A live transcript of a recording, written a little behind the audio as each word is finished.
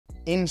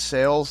in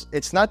sales,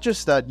 it's not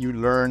just that you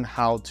learn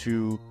how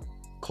to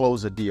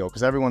close a deal,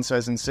 because everyone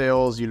says in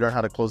sales you learn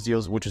how to close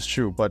deals, which is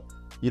true, but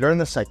you learn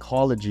the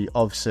psychology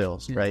of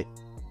sales, right?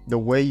 The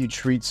way you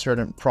treat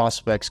certain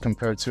prospects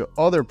compared to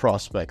other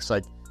prospects.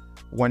 Like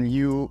when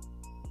you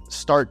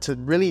start to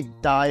really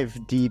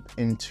dive deep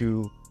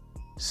into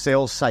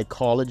sales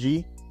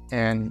psychology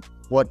and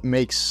what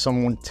makes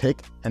someone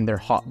tick and their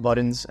hot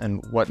buttons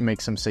and what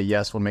makes them say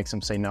yes, what makes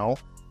them say no,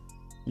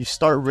 you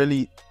start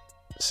really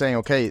saying,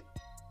 okay,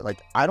 like,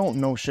 I don't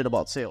know shit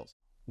about sales.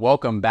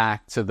 Welcome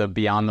back to the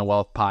Beyond the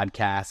Wealth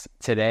podcast.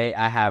 Today,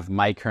 I have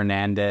Mike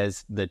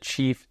Hernandez, the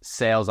Chief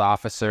Sales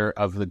Officer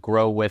of the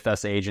Grow With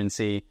Us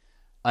agency.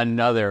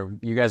 Another,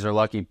 you guys are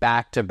lucky,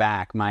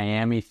 back-to-back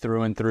Miami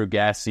through and through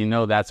guests. You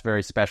know that's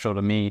very special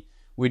to me.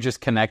 We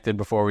just connected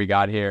before we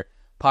got here.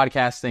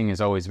 Podcasting is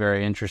always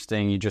very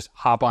interesting. You just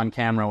hop on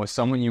camera with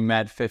someone you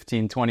met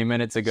 15, 20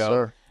 minutes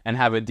ago and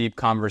have a deep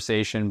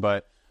conversation.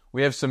 But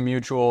we have some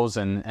mutuals,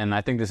 and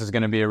I think this is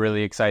going to be a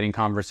really exciting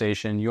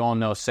conversation. You all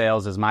know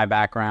sales is my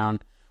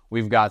background.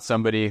 We've got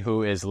somebody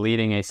who is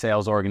leading a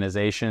sales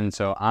organization,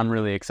 so I'm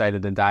really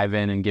excited to dive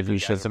in and give you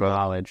guys some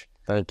knowledge.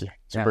 Thank you.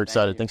 Super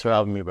excited. Thanks for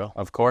having me, bro.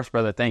 Of course,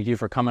 brother. Thank you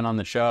for coming on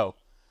the show.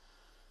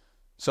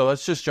 So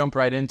let's just jump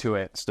right into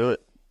it. Let's do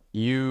it.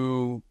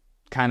 You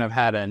kind of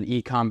had an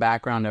e-com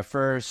background at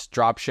first,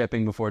 drop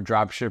shipping before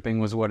drop shipping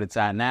was what it's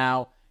at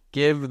now.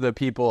 Give the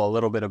people a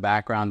little bit of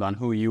background on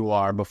who you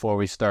are before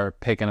we start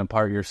picking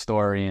apart your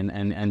story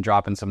and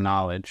dropping some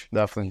knowledge.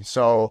 Definitely.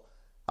 So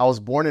I was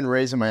born and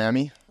raised in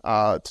Miami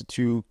to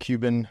two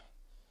Cuban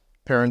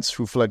parents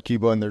who fled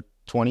Cuba in their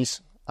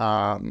 20s.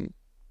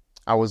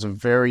 I was a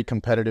very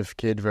competitive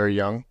kid, very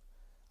young,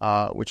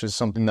 which is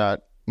something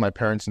that my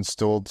parents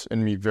instilled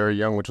in me very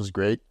young, which was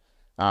great.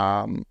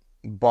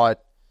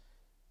 But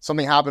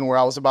something happened where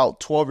I was about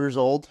 12 years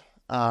old,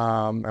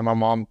 and my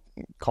mom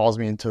calls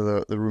me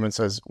into the room and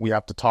says, we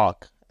have to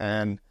talk.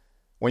 And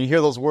when you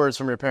hear those words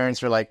from your parents,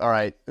 you're like, all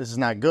right, this is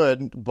not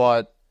good,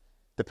 but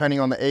depending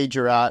on the age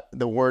you're at,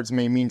 the words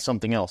may mean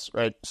something else,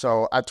 right?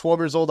 So at 12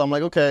 years old, I'm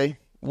like, okay,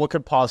 what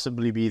could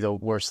possibly be the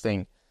worst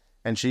thing?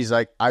 And she's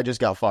like, I just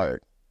got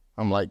fired.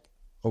 I'm like,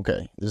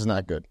 okay, this is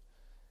not good.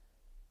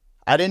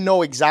 I didn't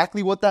know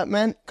exactly what that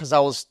meant because I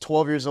was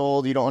 12 years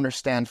old. You don't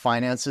understand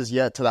finances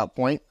yet to that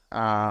point.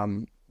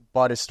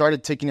 But it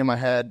started ticking in my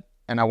head,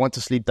 and I went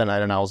to sleep that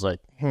night, and I was like,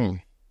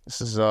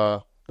 this is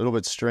a little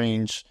bit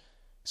strange.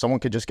 Someone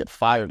could just get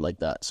fired like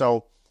that.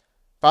 So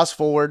fast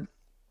forward,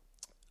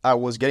 I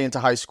was getting into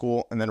high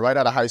school, and then right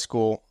out of high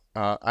school,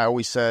 I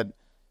always said,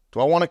 do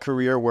I want a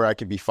career where I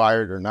could be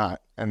fired or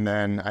not? And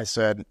then I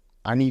said,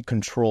 I need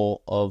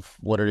control of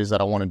what it is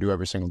that I want to do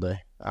every single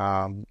day.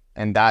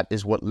 And that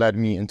is what led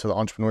me into the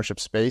entrepreneurship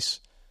space.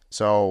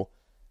 So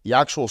the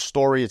actual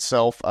story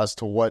itself as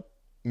to what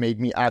made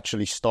me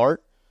actually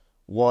start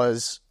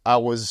was I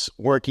was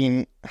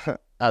working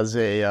as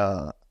a,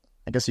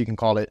 I guess you can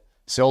call it,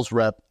 sales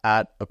rep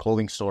at a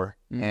clothing store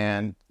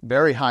and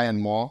very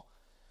high-end mall.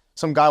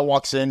 Some guy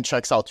walks in,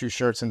 checks out 2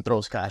 shirts, and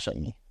throws cash at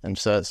me and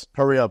says,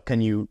 hurry up,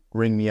 can you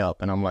ring me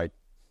up? And I'm like,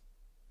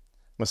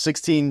 I'm a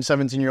 16,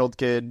 17-year-old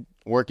kid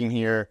working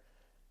here,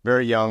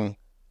 very young.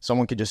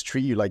 Someone could just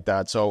treat you like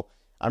that. So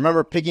I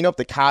remember picking up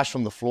the cash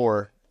from the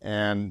floor,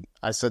 and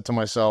I said to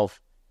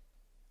myself,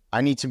 I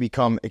need to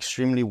become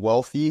extremely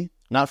wealthy,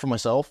 not for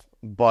myself,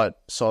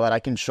 but so that I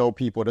can show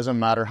people it doesn't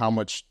matter how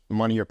much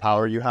money or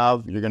power you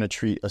have, you're going to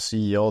treat a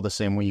CEO the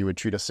same way you would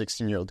treat a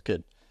 16-year-old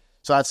kid.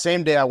 So that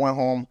same day I went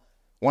home,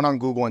 went on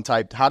Google and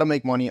typed how to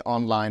make money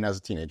online as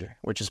a teenager,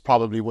 which is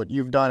probably what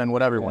you've done and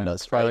what everyone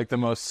does. It's probably like the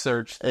most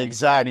searched,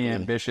 exactly,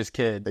 ambitious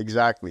kid.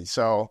 Exactly.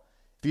 So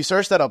if you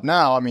search that up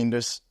now, I mean,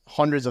 there's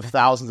hundreds of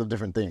thousands of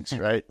different things,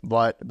 right?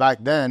 But back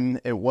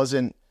then it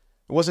wasn't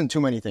too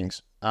many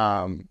things.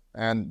 And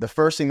the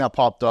first thing that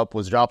popped up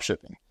was drop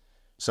shipping.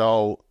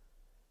 So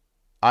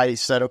I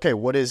said, okay,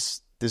 what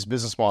is this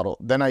business model?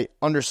 Then I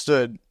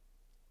understood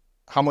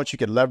how much you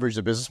could leverage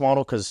the business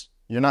model because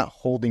you're not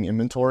holding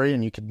inventory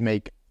and you could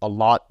make a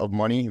lot of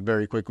money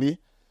very quickly.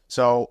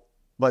 So,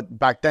 but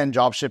back then,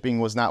 drop shipping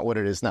was not what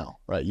it is now,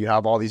 right? You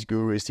have all these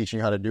gurus teaching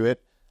you how to do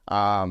it.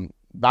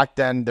 Back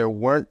then, there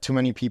weren't too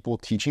many people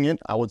teaching it.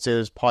 I would say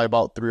there's probably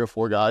about 3 or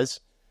 4 guys.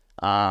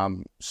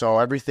 So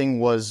everything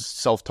was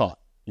self-taught.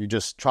 You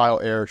just trial,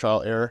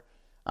 error.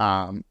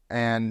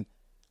 And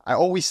I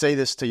always say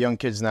this to young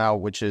kids now,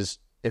 which is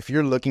if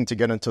you're looking to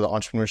get into the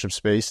entrepreneurship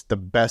space, the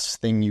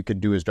best thing you could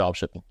do is drop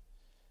shipping.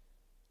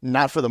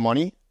 Not for the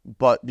money,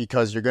 but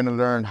because you're going to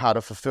learn how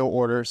to fulfill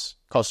orders,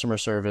 customer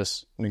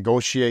service,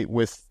 negotiate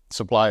with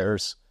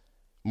suppliers,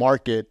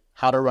 market,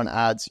 how to run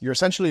ads. You're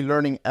essentially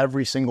learning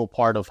every single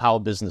part of how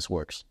business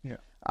works. Yeah.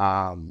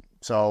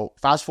 So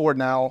fast forward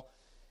now,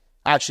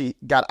 I actually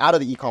got out of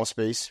the e-com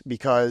space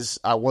because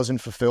I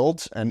wasn't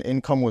fulfilled and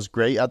income was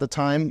great at the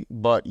time,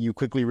 but you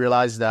quickly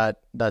realize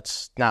that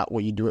that's not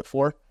what you do it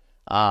for.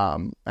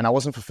 And I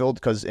wasn't fulfilled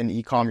because in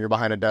e-com, you're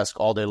behind a desk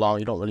all day long.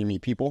 You don't really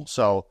meet people.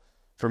 So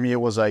for me, it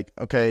was like,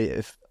 okay,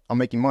 if I'm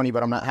making money,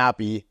 but I'm not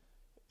happy,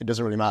 it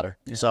doesn't really matter.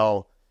 Yeah.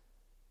 So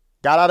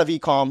got out of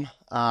e-com,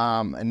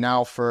 And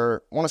now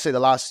for, I want to say the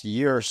last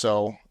year or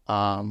so,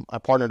 I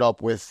partnered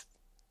up with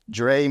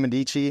Dre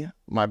Medici,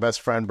 my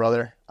best friend,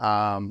 brother.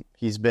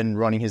 He's been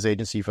running his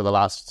agency for the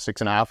last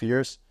 6.5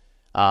 years.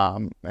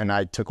 And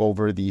I took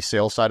over the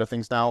sales side of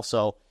things now.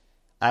 So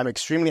I'm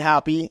extremely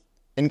happy.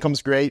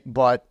 Income's great,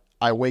 but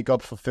I wake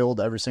up fulfilled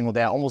every single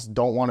day. I almost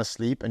don't want to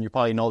sleep. And you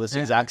probably know this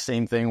exact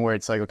same thing where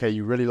it's like, okay,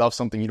 you really love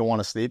something, you don't want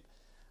to sleep,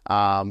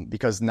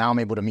 because now I'm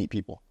able to meet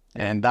people.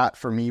 And that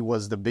for me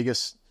was the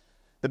biggest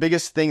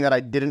thing that I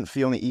didn't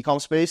feel in the e-com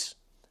space.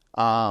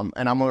 And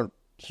I'm a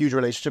huge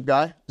relationship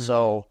guy.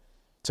 So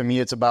to me,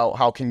 it's about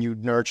how can you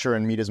nurture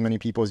and meet as many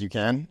people as you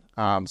can.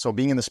 So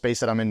being in the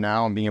space that I'm in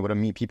now and being able to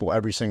meet people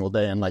every single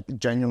day and like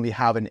genuinely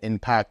have an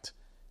impact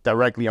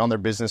directly on their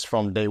business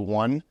from day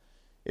one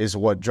is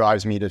what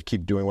drives me to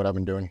keep doing what I've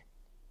been doing.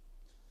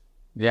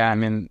 Yeah, I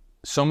mean,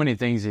 so many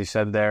things you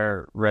said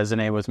there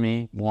resonate with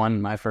me.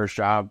 One, my first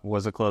job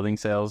was a clothing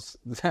sales.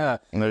 There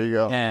you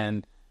go.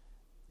 And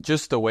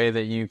just the way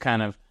that you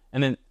kind of,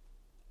 and then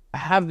I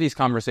have these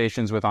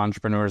conversations with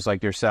entrepreneurs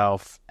like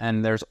yourself,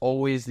 and there's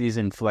always these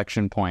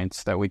inflection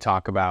points that we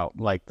talk about,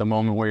 like the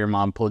moment where your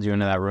mom pulled you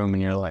into that room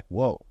and you're like,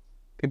 whoa,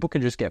 people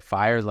could just get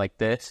fired like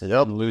this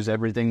and lose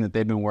everything that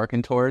they've been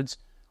working towards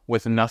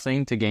with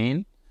nothing to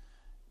gain.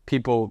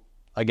 People,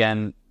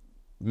 again,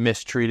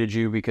 mistreated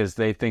you because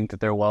they think that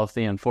they're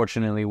wealthy.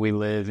 Unfortunately, we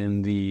live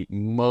in the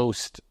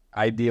most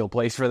ideal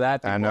place for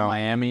that. People I know. in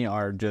Miami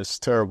are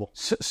just Terrible.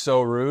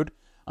 so rude,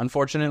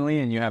 unfortunately.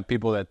 And you have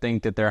people that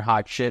think that they're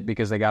hot shit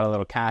because they got a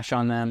little cash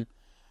on them.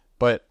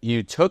 But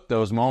you took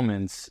those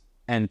moments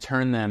and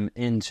turned them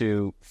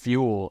into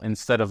fuel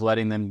instead of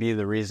letting them be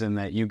the reason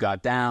that you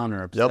got down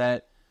or upset.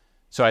 Yep.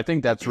 So I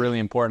think that's really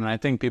important. I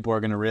think people are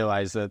going to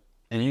realize that.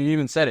 And you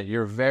even said it,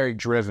 you're very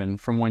driven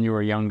from when you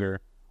were younger.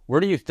 Where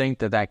do you think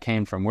that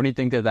came from? Where do you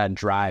think that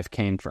drive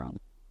came from?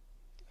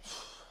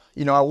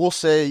 You know, I will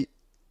say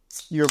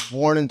you're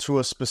born into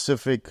a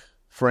specific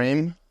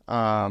frame,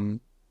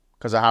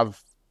 because I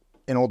have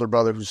an older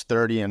brother who's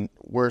 30 and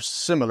we're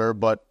similar,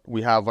 but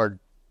we have our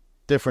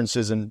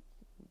differences in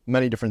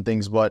many different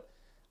things. But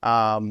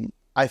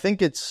I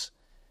think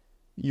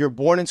you're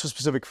born into a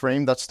specific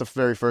frame. That's the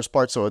very first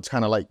part. So it's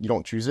kind of like you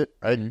don't choose it,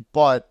 right? Mm-hmm.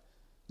 But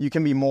you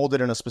can be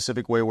molded in a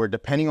specific way where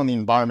depending on the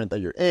environment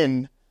that you're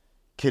in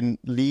can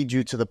lead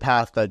you to the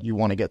path that you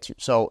want to get to.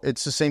 So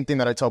it's the same thing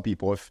that I tell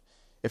people.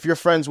 If you're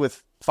friends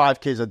with 5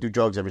 kids that do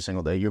drugs every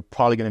single day, you're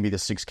probably going to be the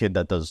 6th kid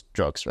that does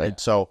drugs, right? Yeah.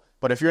 So,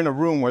 but if you're in a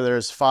room where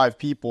there's 5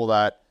 people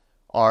that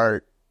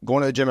are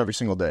going to the gym every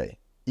single day,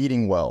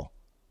 eating well,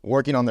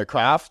 working on their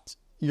craft,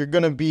 you're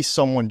going to be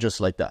someone just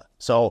like that.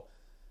 So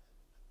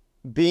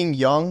being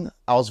young,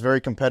 I was very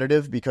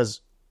competitive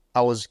because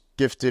I was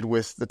gifted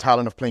with the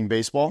talent of playing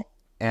baseball.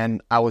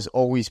 And I was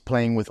always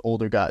playing with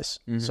older guys.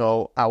 Mm-hmm.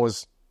 So I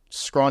was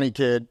scrawny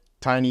kid,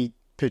 tiny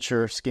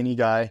pitcher, skinny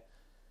guy.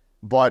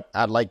 But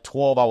at like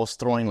 12, I was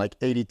throwing like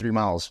 83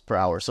 miles per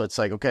hour. So it's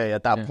like, okay,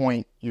 at that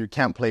point, you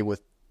can't play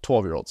with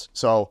 12-year-olds.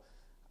 So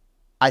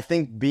I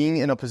think being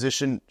in a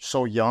position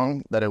so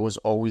young that it was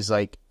always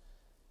like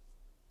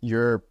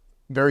you're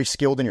very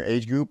skilled in your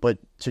age group, but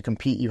to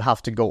compete, you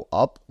have to go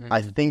up. Mm-hmm.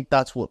 I think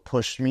that's what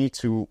pushed me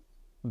to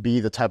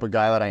be the type of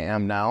guy that I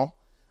am now.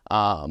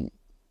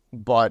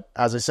 But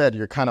as I said,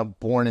 you're kind of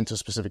born into a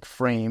specific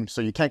frame,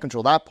 so you can't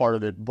control that part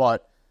of it,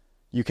 but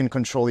you can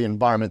control the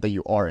environment that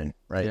you are in,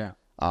 right? Yeah.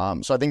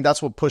 So I think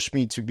that's what pushed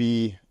me to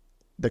be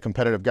the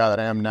competitive guy that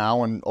I am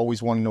now and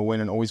always wanting to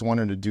win and always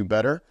wanting to do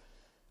better.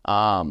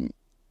 And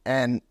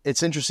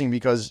it's interesting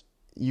because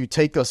you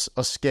take a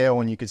scale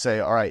and you could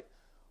say, all right,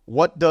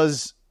 what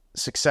does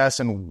success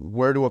and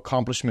where do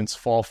accomplishments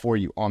fall for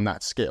you on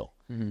that scale?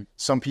 Mm-hmm.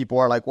 Some people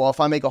are like, well, if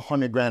I make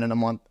 $100,000 in a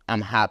month,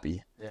 I'm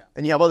happy. Yeah.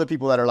 And you have other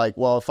people that are like,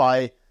 well, if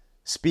I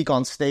speak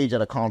on stage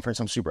at a conference,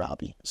 I'm super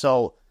happy.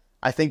 So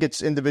I think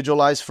it's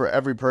individualized for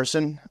every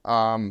person.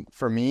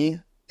 For me,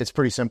 it's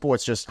pretty simple.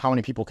 It's just how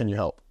many people can you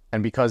help?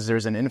 And because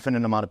there's an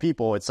infinite amount of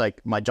people, it's like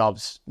my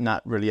job's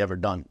not really ever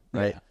done,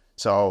 right? Yeah.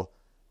 So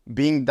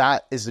being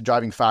that is the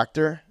driving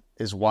factor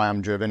is why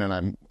I'm driven.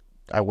 And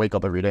I wake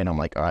up every day and I'm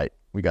like, all right,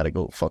 we got to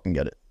go fucking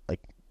get it. Like,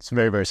 it's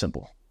very, very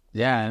simple.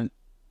 Yeah. And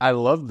I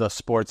love the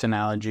sports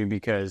analogy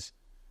because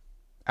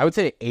I would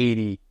say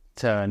 80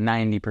 to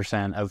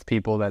 90% of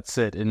people that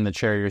sit in the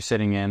chair you're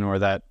sitting in or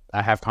that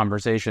I have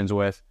conversations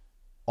with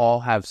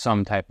all have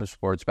some type of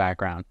sports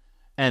background.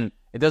 And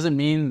it doesn't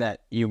mean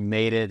that you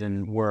made it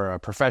and were a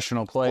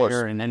professional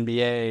player in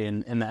NBA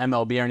and in the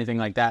MLB or anything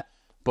like that.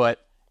 But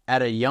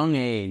at a young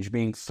age,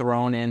 being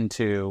thrown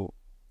into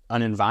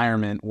an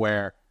environment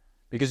where,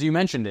 because you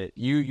mentioned it,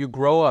 you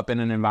grow up in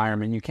an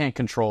environment, you can't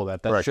control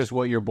that. That's just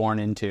what you're born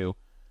into.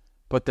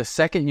 But the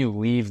second you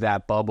leave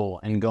that bubble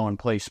and go and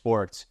play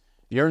sports,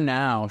 you're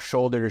now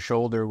shoulder to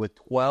shoulder with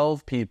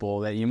 12 people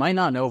that you might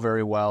not know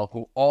very well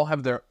who all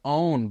have their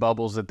own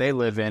bubbles that they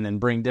live in and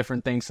bring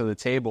different things to the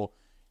table.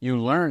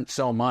 You learn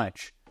so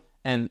much.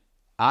 And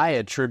I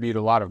attribute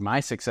a lot of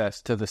my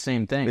success to the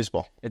same thing.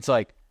 Baseball. It's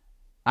like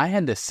I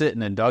had to sit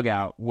in a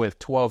dugout with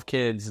 12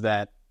 kids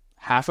that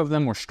half of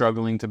them were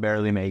struggling to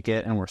barely make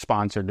it and were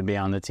sponsored to be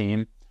on the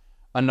team.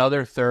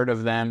 Another third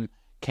of them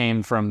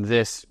came from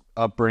this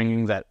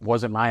upbringing that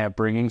wasn't my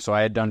upbringing, so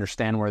I had to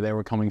understand where they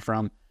were coming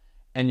from.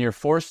 And you're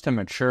forced to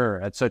mature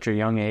at such a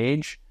young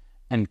age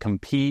and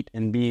compete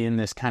and be in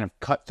this kind of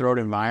cutthroat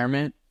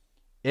environment.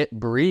 It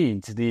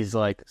breeds these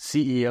like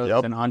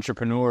CEOs and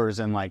entrepreneurs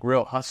and like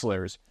real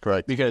hustlers.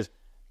 Correct. Because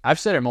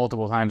I've said it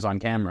multiple times on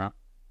camera,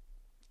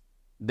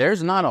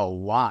 there's not a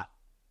lot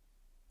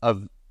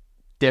of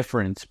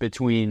difference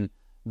between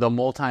the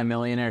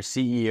multimillionaire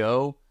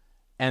CEO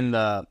and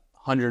the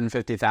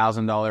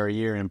 $150,000 a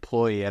year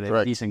employee at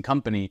a decent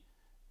company.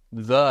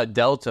 The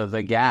delta,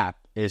 the gap,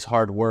 is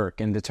hard work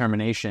and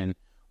determination,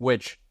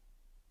 which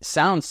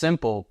sounds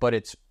simple, but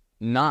it's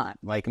not.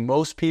 Like,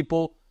 most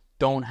people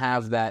don't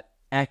have that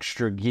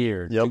extra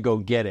gear to go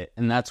get it.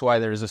 And that's why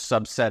there's a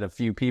subset of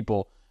few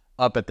people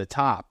up at the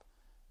top.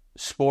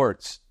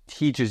 Sports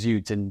teaches you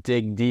to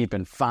dig deep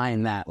and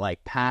find that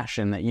like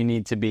passion that you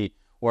need to be,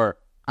 where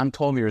I'm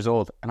 12 years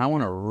old and I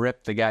want to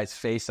rip the guy's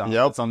face off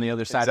that's on the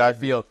other side of the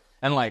field.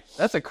 And like,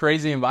 that's a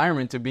crazy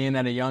environment to be in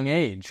at a young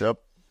age. Yep.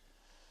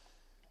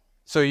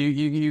 So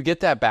you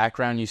get that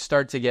background, you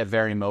start to get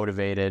very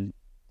motivated.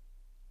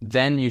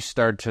 Then you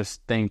start to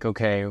think,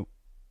 okay,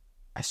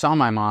 I saw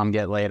my mom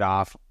get laid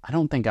off. I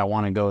don't think I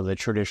want to go the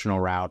traditional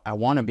route. I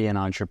want to be an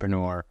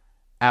entrepreneur.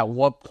 At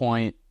what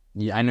point,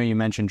 I know you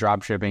mentioned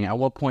drop shipping. At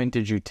what point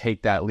did you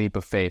take that leap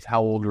of faith?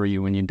 How old were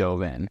you when you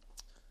dove in? It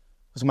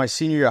was my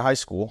senior year of high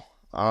school.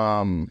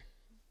 I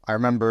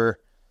remember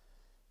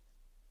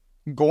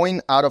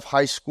going out of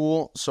high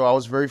school, so I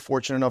was very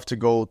fortunate enough to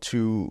go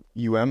to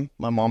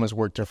My mom has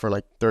worked there for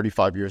like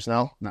 35 years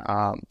now.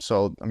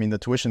 So, I mean, the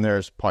tuition there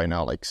is probably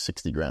now like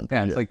 60 grand.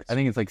 Yeah, it's like, I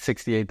think it's like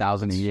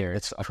 68,000 a year.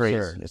 It's crazy.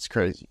 absurd. It's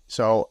crazy.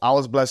 So I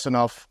was blessed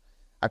enough.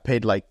 I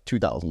paid like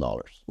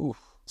 $2,000.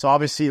 So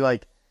obviously,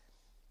 like,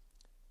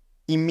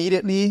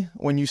 immediately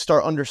when you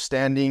start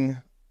understanding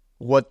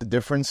what the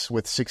difference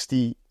with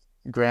 60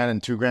 grand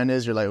and 2 grand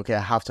is, you're like, okay,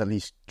 I have to at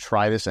least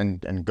try this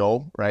and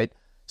go, right?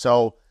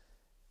 So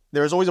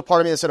there was always a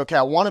part of me that said, okay,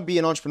 I want to be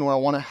an entrepreneur. I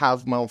want to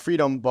have my own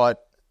freedom,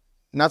 but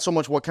not so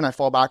much what can I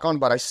fall back on,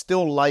 but I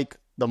still like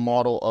the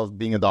model of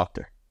being a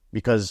doctor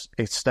because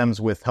it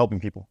stems with helping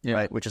people,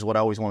 right? Which is what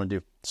I always want to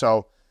do.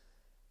 So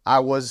when I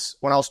was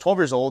 12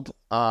 years old,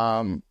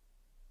 and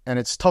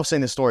it's tough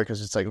saying this story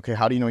because it's like, okay,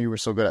 how do you know you were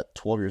so good at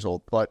 12 years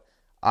old? But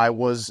I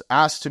was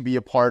asked to be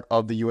a part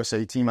of the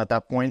USA team at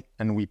that point,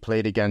 and we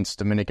played against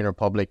Dominican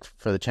Republic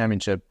for the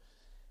championship.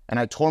 And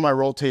I tore my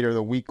rotator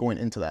the week going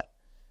into that.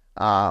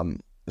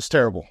 It was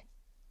terrible.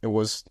 It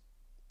was,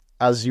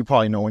 as you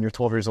probably know, when you're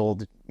 12 years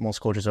old, most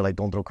coaches are like,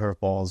 don't throw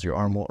curveballs, your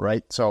arm won't,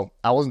 right? So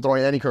I wasn't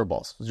throwing any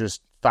curveballs. It was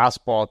just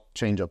fastball,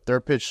 changeup.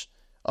 Third pitch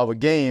of a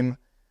game,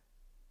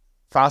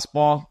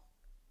 fastball.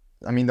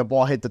 I mean, the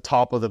ball hit the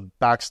top of the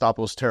backstop.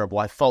 It was terrible.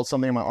 I felt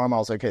something in my arm. I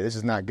was like, okay, this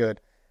is not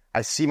good.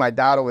 I see my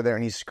dad over there,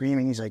 and he's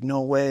screaming. He's like,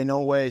 no way,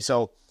 no way.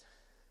 So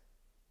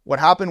what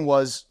happened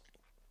was,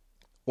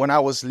 when I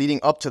was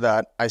leading up to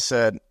that, I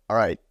said, all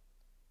right,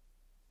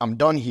 I'm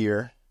done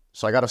here.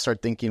 So I got to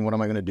start thinking, what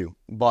am I going to do?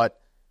 But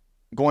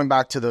going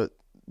back to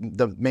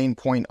the main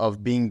point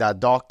of being that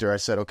doctor, I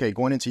said, okay,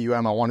 going into I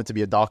wanted to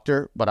be a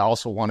doctor, but I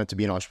also wanted to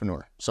be an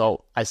entrepreneur.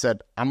 So I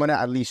said, I'm going to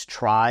at least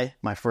try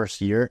my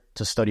first year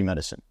to study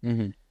medicine.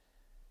 Mm-hmm.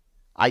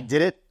 I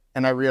did it,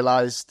 and I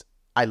realized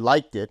I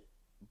liked it,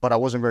 but I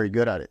wasn't very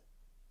good at it.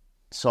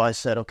 So I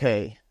said,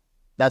 okay,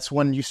 that's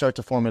when you start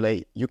to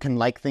formulate. You can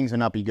like things and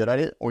not be good at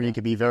it, or you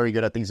can be very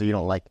good at things that you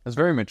don't like. It's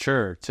very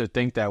mature to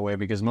think that way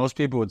because most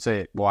people would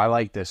say, well, I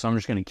like this, so I'm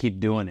just going to keep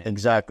doing it.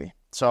 Exactly.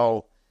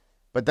 So,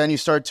 but then you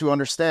start to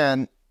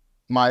understand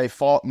my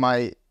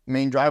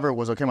main driver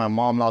was, okay, my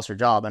mom lost her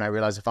job, and I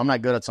realized if I'm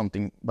not good at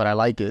something, but I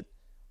like it,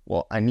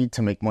 well, I need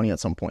to make money at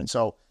some point.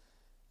 So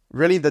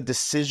really the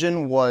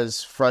decision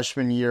was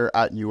freshman year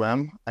at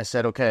I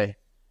said, okay,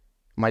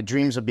 my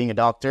dreams of being a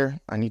doctor,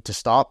 I need to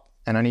stop.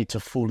 And I need to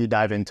fully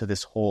dive into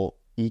this whole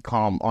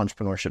e-com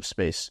entrepreneurship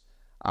space.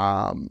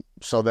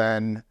 So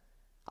then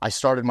I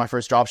started my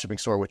first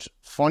dropshipping store, which,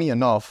 funny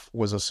enough,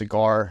 was a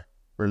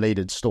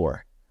cigar-related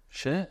store.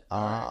 Shit,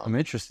 I'm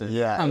interested.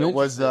 Yeah,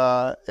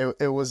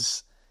 it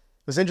was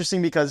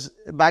interesting because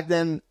back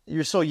then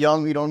you're so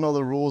young, you don't know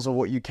the rules of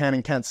what you can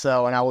and can't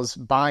sell. And I was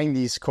buying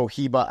these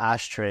Cohiba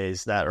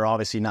ashtrays that are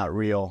obviously not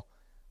real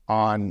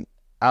on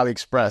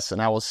AliExpress,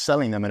 and I was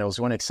selling them, and it was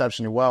going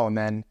exceptionally well. And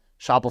then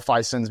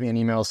Shopify sends me an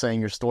email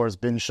saying your store has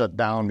been shut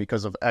down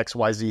because of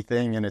XYZ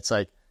thing. And it's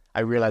like,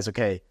 I realize,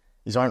 okay,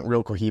 these aren't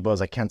real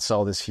Cohibas. I can't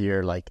sell this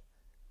here. Like,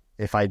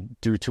 if I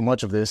do too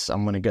much of this,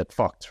 I'm going to get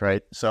fucked,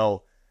 right?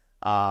 So,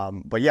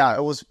 but yeah,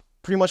 it was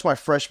pretty much my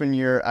freshman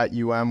year at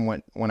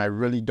when I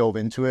really dove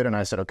into it. And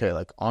I said, okay,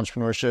 like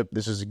entrepreneurship,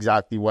 this is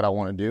exactly what I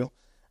want to do.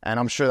 And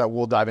I'm sure that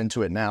we'll dive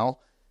into it now.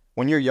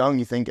 When you're young,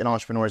 you think an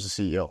entrepreneur is a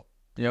CEO.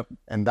 Yep.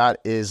 And that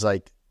is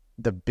like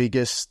the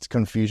biggest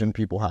confusion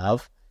people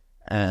have.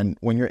 And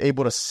when you're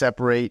able to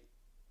separate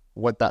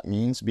what that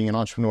means, being an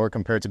entrepreneur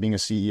compared to being a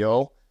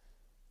CEO,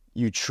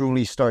 you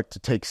truly start to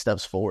take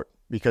steps forward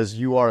because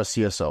you are a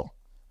CSO.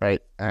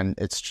 right? And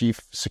it's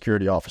chief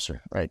security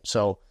officer, right?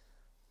 So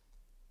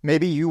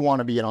maybe you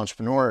want to be an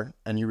entrepreneur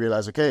and you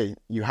realize, okay,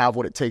 you have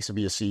what it takes to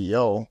be a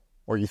CEO,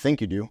 or you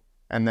think you do.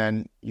 And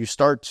then you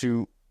start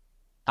to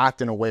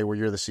act in a way where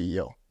you're the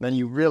CEO. Then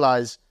you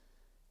realize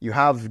you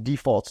have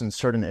defaults in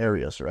certain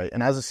areas, right?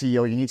 And as a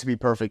CEO, you need to be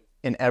perfect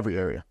in every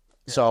area.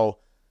 Yeah. So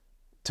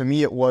to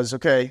me, it was,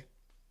 okay,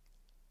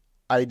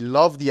 I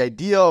love the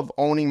idea of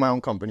owning my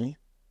own company,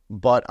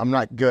 but I'm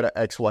not good at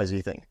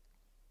XYZ thing.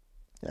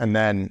 And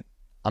then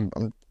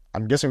I'm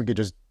guessing we could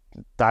just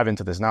dive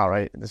into this now,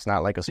 right? It's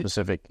not like a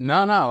specific.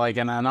 No, like,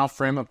 and I'll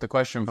frame up the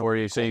question for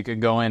you so you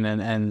could go in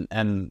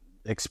and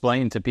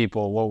explain to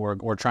people what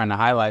we're trying to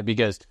highlight,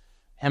 because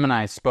him and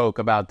I spoke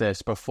about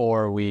this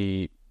before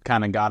we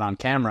kind of got on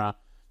camera,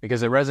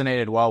 because it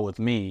resonated well with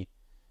me.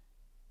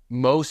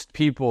 Most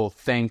people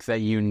think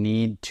that you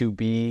need to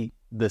be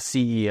the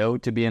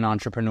CEO to be an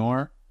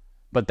entrepreneur,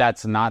 but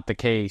that's not the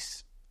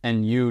case.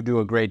 And you do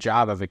a great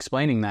job of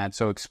explaining that.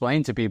 So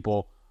explain to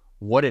people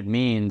what it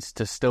means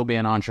to still be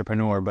an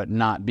entrepreneur, but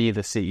not be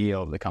the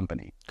CEO of the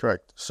company.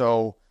 Correct.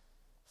 So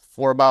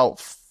for about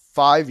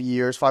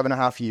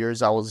 5.5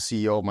 years, I was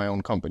the CEO of my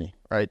own company,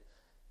 right?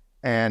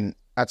 And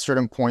at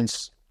certain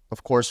points,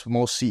 of course,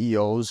 most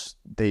CEOs,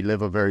 they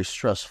live a very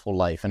stressful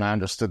life. And I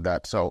understood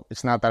that. So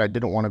it's not that I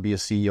didn't want to be a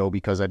CEO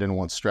because I didn't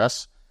want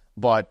stress,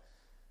 but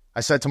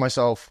I said to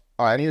myself,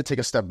 all right, I need to take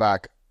a step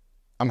back.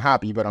 I'm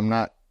happy, but I'm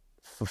not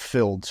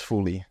fulfilled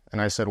fully. And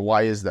I said,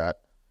 why is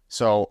that?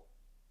 So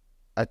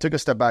I took a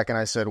step back and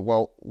I said,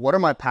 well, what are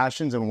my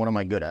passions and what am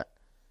I good at?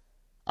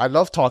 I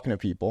love talking to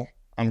people.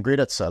 I'm great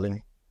at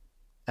selling.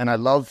 And I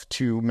love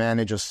to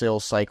manage a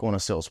sales cycle and a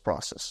sales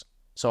process.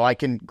 So I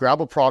can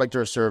grab a product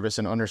or a service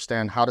and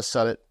understand how to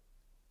sell it,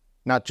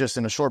 not just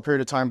in a short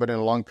period of time, but in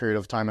a long period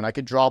of time. And I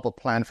could draw up a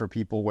plan for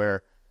people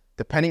where,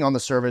 depending on the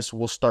service,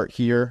 we'll start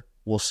here,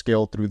 we'll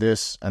scale through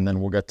this, and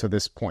then we'll get to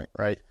this point,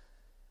 right?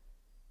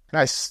 And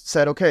I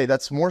said, okay,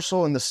 that's more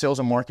so in the sales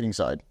and marketing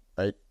side,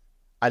 right?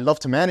 I love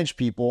to manage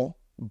people,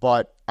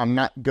 but I'm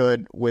not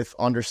good with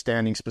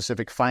understanding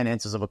specific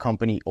finances of a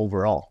company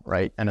overall,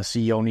 right? And a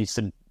CEO needs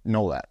to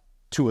know that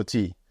to a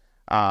T.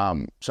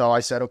 So I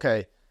said,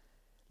 okay,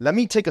 let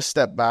me take a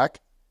step back.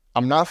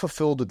 I'm not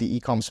fulfilled with the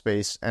e-com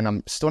space, and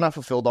I'm still not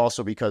fulfilled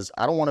also because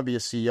I don't want to be a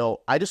CEO.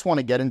 I just want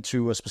to get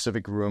into a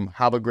specific room,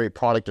 have a great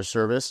product or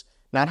service,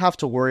 not have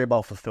to worry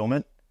about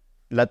fulfillment,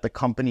 let the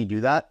company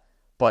do that.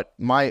 But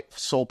my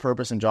sole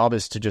purpose and job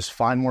is to just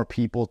find more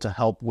people to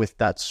help with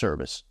that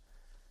service.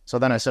 So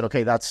then I said,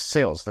 okay, that's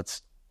sales.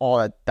 That's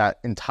all that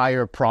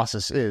entire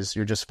process is.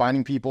 You're just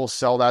finding people,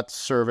 sell that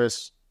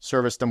service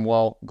them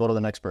well, go to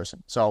the next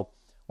person. So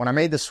when I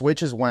made the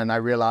switch is when I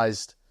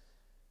realized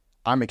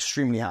I'm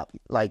extremely happy.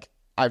 Like,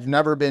 I've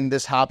never been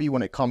this happy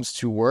when it comes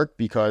to work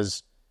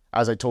because,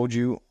 as I told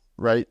you,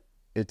 right,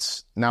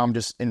 now I'm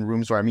just in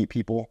rooms where I meet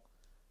people,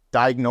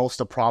 diagnose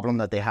the problem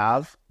that they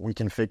have, we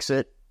can fix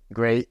it,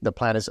 great, the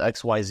plan is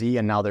XYZ,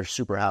 and now they're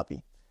super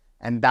happy.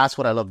 And that's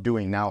what I love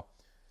doing. Now,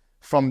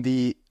 from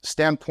the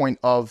standpoint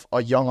of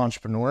a young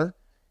entrepreneur,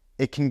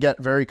 it can get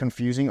very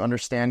confusing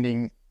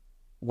understanding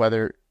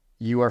whether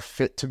you are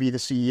fit to be the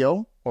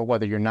CEO or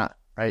whether you're not,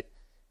 right?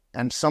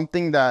 And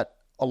something that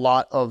a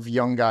lot of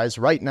young guys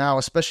right now,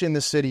 especially in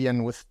the city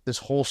and with this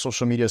whole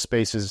social media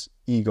space, is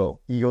ego.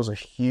 Ego's a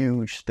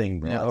huge thing,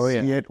 bro. Yeah,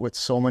 I see it with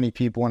so many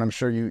people, and I'm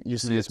sure you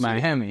see it's it.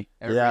 Miami.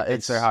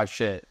 It's their hot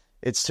shit.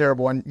 It's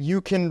terrible. And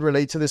you can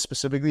relate to this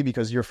specifically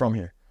because you're from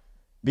here.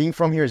 Being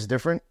from here is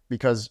different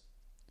because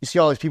you see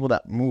all these people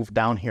that move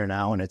down here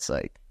now, and it's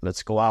like,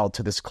 let's go out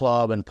to this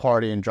club and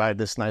party and drive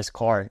this nice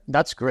car.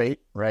 That's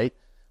great, right?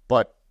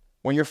 But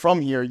when you're from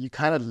here, you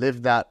kind of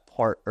live that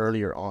part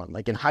earlier on.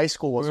 Like in high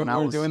school was when I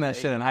was doing that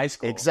shit in high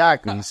school.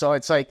 Exactly. So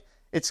it's like,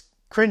 it's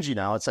cringy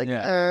now. It's like,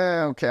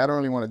 okay, I don't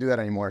really want to do that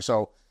anymore.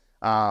 So,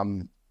 but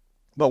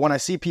when I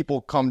see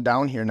people come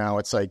down here now,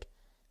 it's like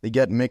they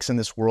get mixed in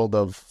this world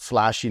of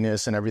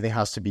flashiness and everything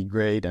has to be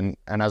great. And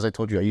as I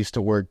told you, I used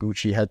to wear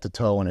Gucci head to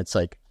toe, and it's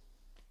like,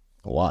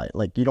 why?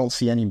 Like, you don't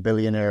see any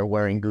billionaire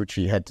wearing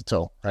Gucci head to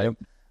toe, right?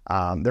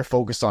 They're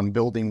focused on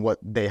building what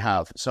they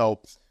have.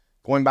 So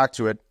going back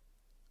to it,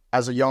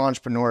 as a young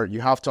entrepreneur,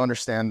 you have to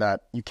understand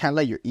that you can't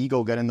let your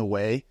ego get in the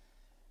way,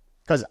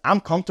 because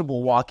I'm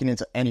comfortable walking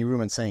into any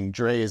room and saying,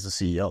 Dre is the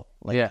CEO.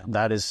 Like,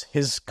 that is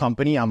his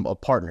company. I'm a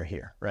partner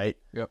here, right?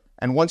 Yep.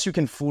 And once you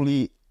can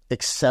fully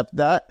accept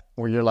that,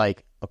 where you're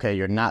like, okay,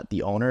 you're not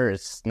the owner,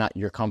 it's not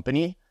your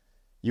company,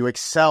 you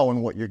excel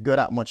in what you're good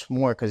at much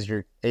more because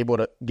you're able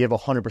to give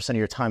 100% of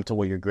your time to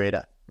what you're great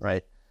at,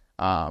 right?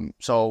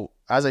 So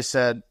as I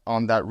said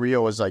on that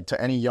reel, is like, to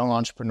any young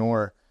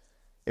entrepreneur,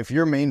 if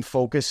your main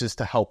focus is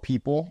to help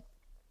people,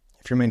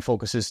 if your main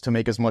focus is to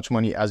make as much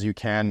money as you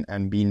can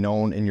and be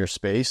known in your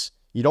space,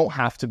 you don't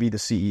have to be the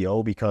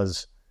CEO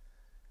because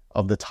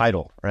of the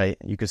title, right?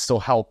 You could still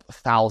help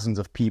thousands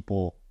of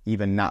people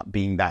even not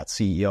being that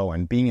CEO.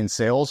 And being in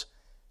sales,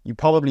 you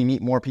probably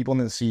meet more people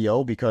than the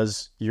CEO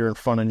because you're in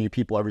front of new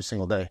people every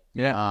single day.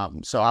 Yeah.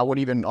 So I would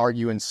even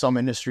argue in some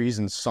industries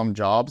and some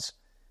jobs,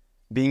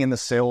 being in the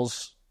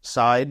sales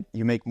side,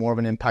 you make more of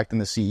an impact than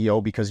the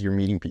CEO because you're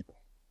meeting people.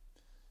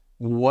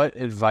 What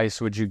advice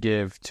would you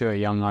give to a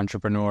young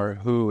entrepreneur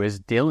who is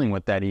dealing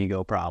with that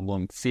ego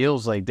problem,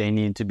 feels like they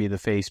need to be the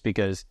face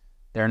because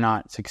they're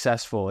not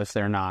successful if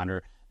they're not,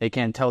 or they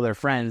can't tell their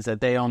friends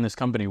that they own this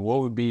company? What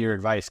would be your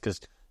advice? Because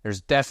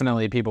there's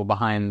definitely people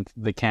behind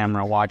the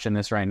camera watching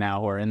this right now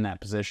who are in that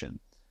position.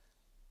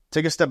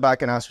 Take a step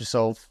back and ask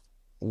yourself,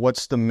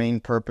 what's the main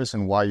purpose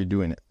and why you're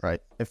doing it, right?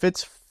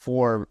 If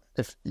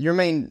your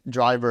main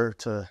driver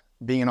to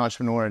being an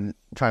entrepreneur and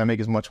trying to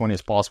make as much money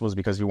as possible is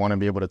because you want to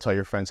be able to tell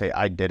your friends, hey,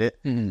 I did it,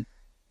 you're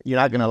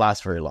not going to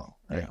last very long.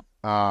 Right?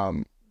 Yeah.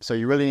 So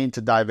you really need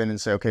to dive in and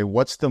say, okay,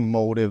 what's the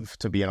motive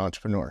to be an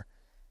entrepreneur?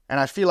 And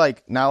I feel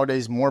like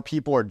nowadays more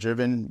people are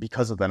driven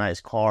because of the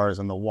nice cars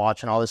and the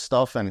watch and all this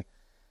stuff. And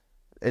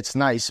it's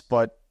nice,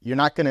 but you're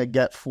not going to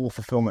get full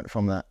fulfillment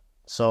from that.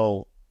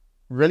 So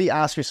really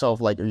ask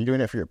yourself, like, are you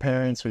doing it for your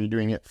parents? Or are you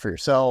doing it for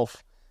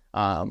yourself?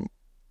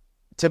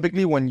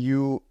 Typically,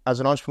 as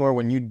an entrepreneur,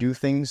 when you do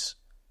things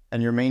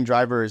and your main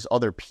driver is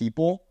other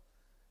people,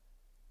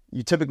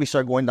 you typically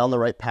start going down the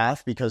right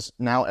path because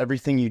now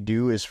everything you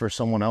do is for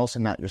someone else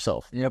and not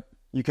yourself. Yep.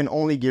 You can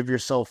only give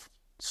yourself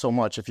so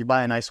much. If you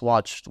buy a nice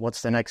watch,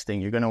 what's the next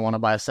thing? You're going to want to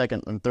buy a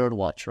second and third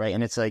watch, right?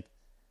 And it's like,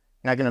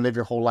 you're not going to live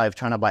your whole life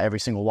trying to buy every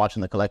single watch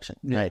in the collection,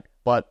 right?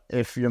 But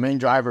if your main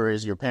driver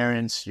is your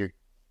parents, your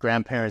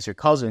grandparents, your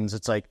cousins,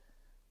 it's like,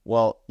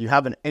 well, you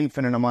have an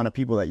infinite amount of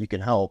people that you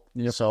can help.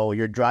 Yep. So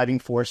your driving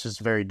force is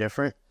very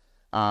different.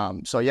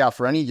 So yeah,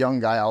 for any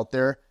young guy out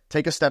there,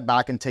 take a step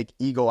back and take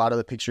ego out of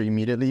the picture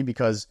immediately,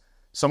 because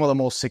some of the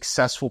most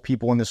successful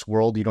people in this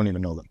world, you don't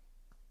even know them.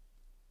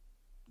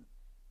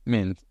 I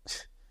mean,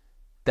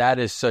 that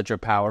is such a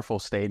powerful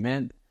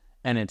statement,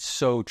 and it's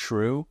so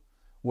true,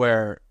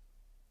 where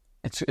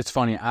it's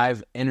funny.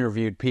 I've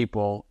interviewed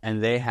people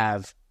and they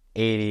have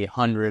 80,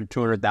 100,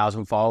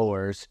 200,000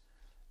 followers,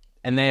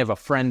 and they have a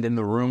friend in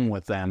the room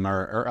with them,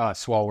 or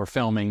us while we're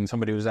filming,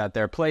 somebody who's at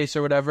their place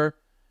or whatever,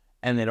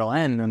 and it'll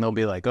end and they'll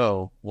be like,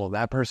 oh, well,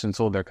 that person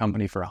sold their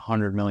company for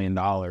 $100 million.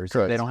 Correct.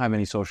 They don't have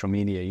any social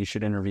media. You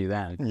should interview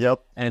them.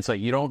 Yep. And it's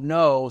like, you don't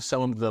know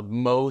some of the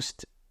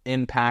most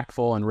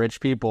impactful and rich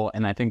people,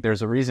 and I think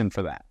there's a reason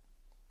for that.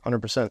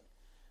 100%.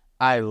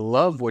 I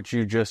love what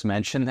you just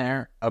mentioned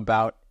there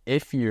about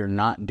if you're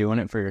not doing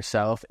it for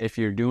yourself, if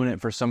you're doing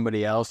it for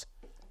somebody else,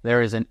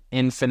 there is an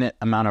infinite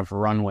amount of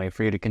runway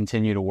for you to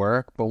continue to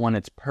work. But when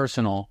it's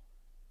personal,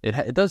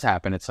 it does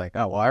happen. It's like,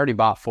 oh, well, I already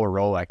bought 4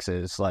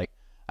 Rolexes. Like,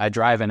 I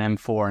drive an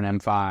M4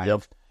 and M5,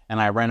 yep,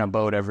 and I rent a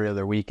boat every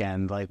other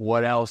weekend. Like,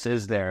 what else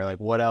is there? Like,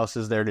 what else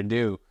is there to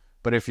do?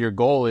 But if your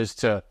goal is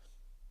to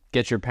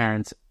get your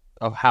parents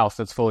a house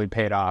that's fully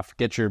paid off,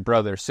 get your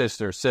brother,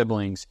 sister,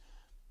 siblings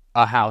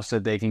a house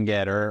that they can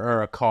get,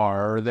 or a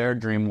car, or their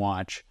dream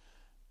watch,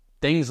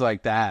 things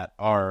like that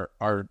are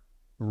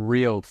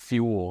real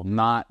fuel,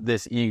 not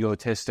this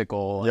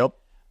egotistical, yep,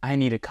 I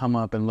need to come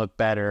up and look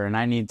better, and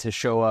I need to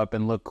show up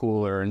and look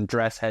cooler and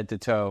dress head to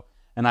toe.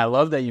 And I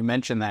love that you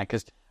mentioned that,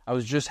 because I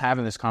was just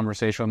having this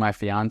conversation with my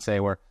fiance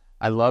where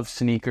I love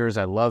sneakers,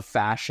 I love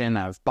fashion,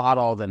 I've bought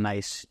all the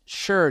nice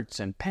shirts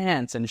and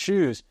pants and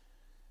shoes.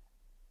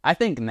 I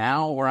think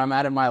now where I'm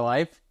at in my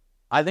life,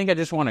 I think I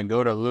just want to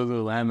go to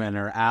Lululemon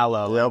or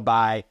Alo, yep, and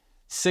buy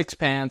 6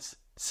 pants,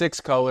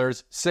 6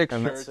 colors, 6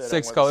 shirts,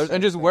 6 colors,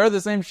 and just wear the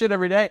same shit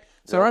every day.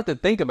 So I don't have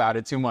to think about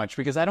it too much,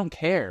 because I don't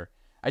care.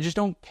 I just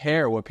don't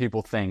care what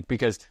people think,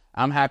 because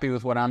I'm happy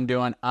with what I'm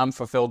doing. I'm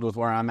fulfilled with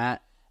where I'm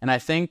at. And I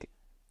think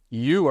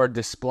you are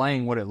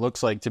displaying what it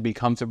looks like to be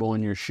comfortable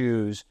in your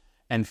shoes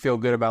and feel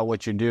good about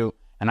what you do.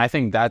 And I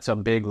think that's a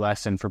big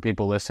lesson for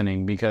people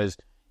listening, because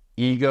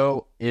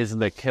ego is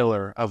the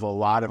killer of a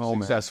lot of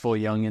successful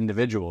young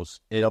individuals.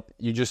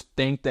 You just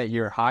think that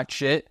you're hot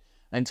shit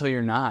until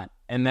you're not.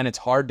 And then it's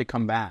hard to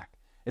come back.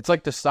 It's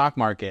like the stock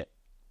market.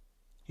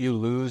 You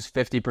lose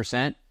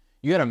 50%,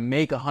 you got to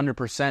make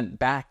 100%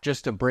 back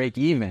just to break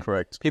even.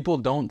 Correct. People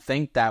don't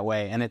think that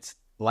way, and it's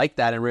like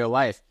that in real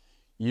life.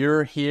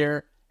 You're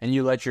here and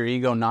you let your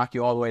ego knock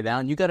you all the way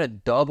down. You got to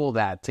double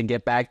that to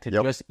get back to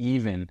just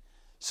even.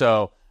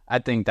 So I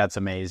think that's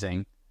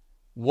amazing.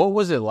 What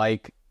was it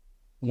like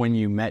when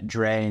you met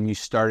Dre and you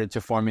started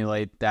to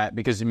formulate that?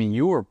 Because, I mean,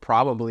 you were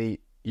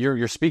probably,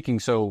 you're speaking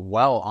so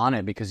well on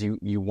it because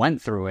you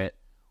went through it.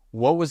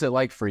 What was it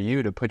like for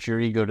you to put your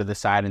ego to the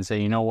side and say,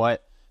 you know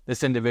what,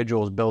 this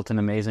individual has built an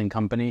amazing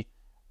company.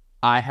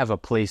 I have a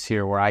place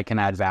here where I can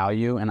add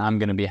value and I'm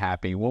going to be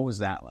happy. What was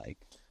that like?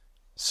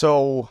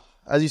 So,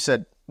 as you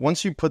said,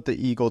 once you put the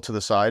ego to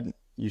the side,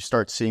 you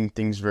start seeing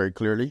things very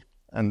clearly,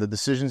 and the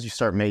decisions you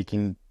start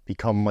making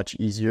become much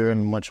easier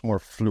and much more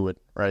fluid,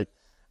 right?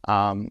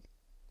 I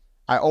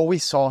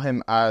always saw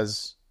him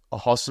as a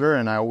hustler,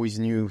 and I always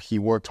knew he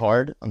worked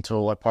hard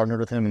until I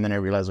partnered with him, and then I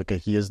realized, okay,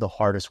 he is the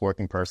hardest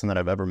working person that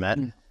I've ever met.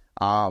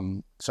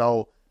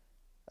 So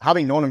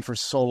having known him for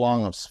so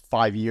long, of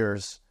 5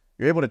 years,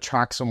 you're able to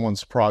track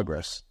someone's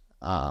progress,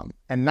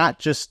 and not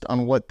just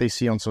on what they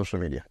see on social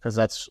media, because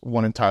that's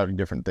one entirely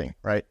different thing,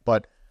 right?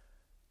 But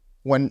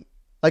when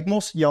like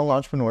most young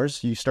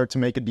entrepreneurs, you start to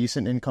make a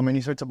decent income and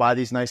you start to buy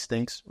these nice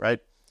things, right?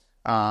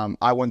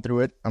 I went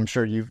through it. I'm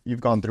sure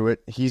you've gone through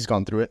it. He's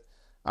gone through it.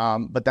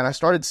 But then I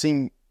started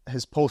seeing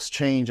his posts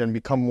change and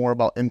become more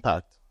about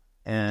impact.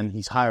 And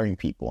he's hiring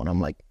people. And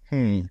I'm like,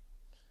 this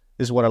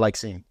is what I like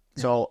seeing.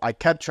 Yeah. So I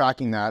kept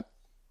tracking that.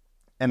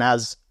 And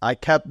as I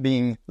kept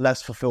being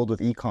less fulfilled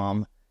with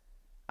e-com,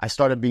 I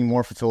started being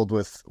more fulfilled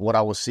with what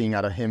I was seeing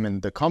out of him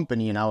and the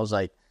company. And I was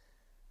like,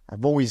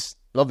 I've always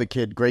loved the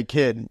kid, great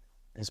kid.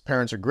 His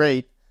parents are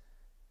great.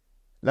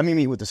 Let me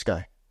meet with this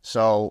guy.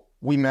 So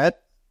we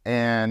met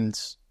and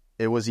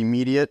it was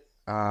immediate.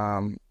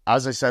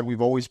 As I said,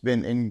 we've always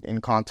been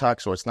in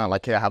contact. So it's not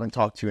like, hey, I haven't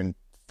talked to you in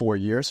 4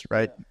 years,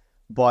 right? Yeah.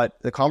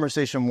 But the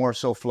conversation more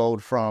so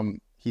flowed from,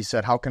 he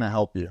said, how can I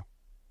help you?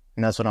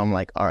 And that's when I'm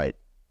like, all right,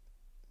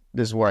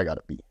 this is where I got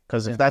to be.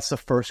 Because if that's the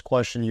first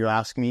question you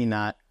ask me,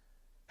 not,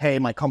 hey,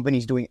 my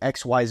company's doing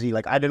X, Y, Z.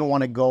 Like, I didn't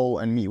want to go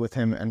and meet with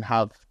him and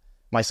have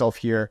myself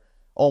here.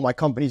 Oh, my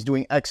company's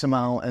doing X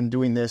amount and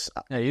doing this.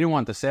 Yeah, you didn't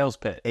want the sales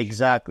pitch.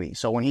 Exactly.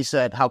 So when he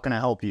said, how can I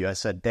help you? I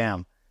said,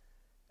 damn.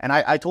 And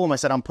I told him, I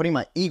said, I'm putting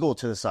my ego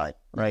to the side,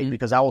 right?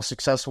 Because I was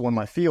successful in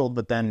my field,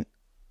 but then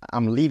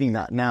I'm leaving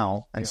that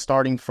now and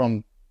starting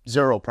from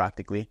zero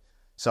practically.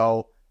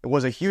 So it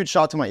was a huge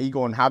shot to my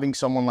ego, and having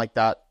someone like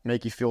that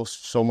make you feel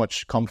so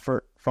much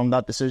comfort from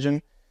that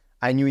decision.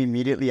 I knew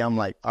immediately, I'm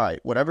like, all right,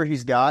 whatever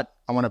he's got,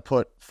 I'm going to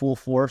put full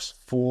force,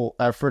 full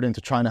effort into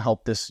trying to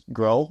help this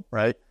grow,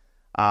 right?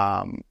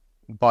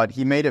 But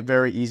he made it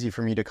very easy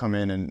for me to come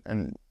in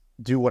and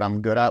do what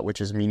I'm good at,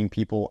 which is meeting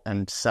people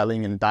and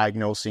selling and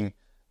diagnosing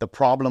the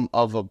problem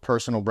of a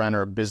personal brand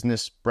or a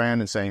business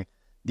brand and saying,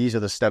 these are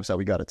the steps that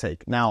we got to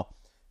take. Now,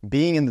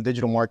 being in the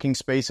digital marketing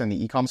space and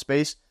the e-com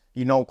space,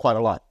 you know quite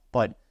a lot,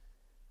 but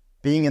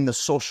being in the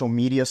social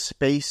media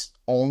space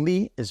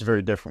only is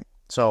very different.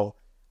 So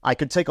I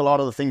could take a lot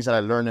of the things that I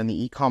learned in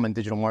the e-com and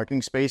digital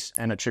marketing space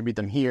and attribute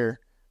them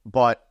here,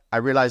 but I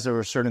realized there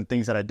were certain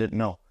things that I didn't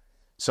know.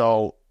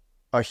 So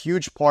a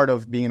huge part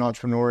of being an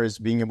entrepreneur is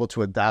being able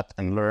to adapt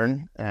and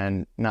learn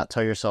and not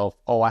tell yourself,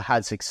 oh, I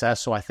had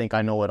success, so I think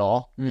I know it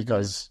all,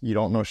 because you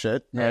don't know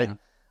shit, right?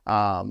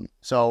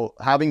 So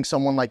having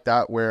someone like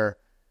that where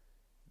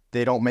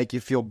they don't make you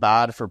feel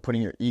bad for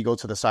putting your ego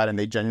to the side and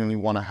they genuinely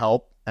want to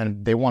help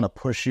and they want to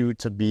push you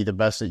to be the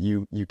best that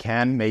you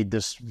can made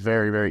this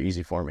very, very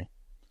easy for me.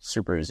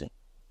 Super easy.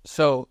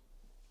 So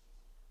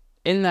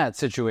in that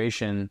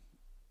situation,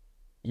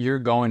 you're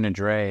going to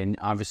Dre, and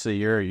obviously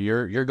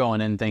you're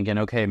going in thinking,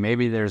 okay,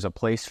 maybe there's a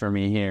place for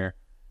me here.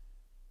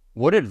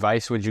 What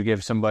advice would you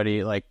give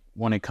somebody, like,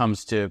 when it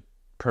comes to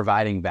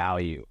providing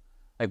value?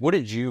 Like, what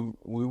did you,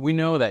 we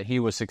know that he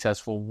was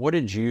successful. What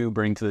did you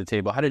bring to the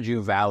table? How did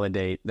you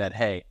validate that,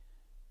 hey,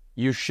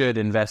 you should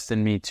invest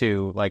in me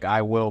too? Like,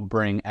 I will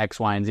bring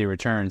X, Y, and Z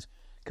returns.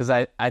 Because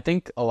I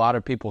think a lot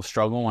of people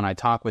struggle when I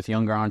talk with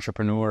younger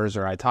entrepreneurs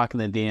or I talk in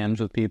the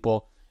DMs with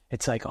people.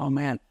 It's like, oh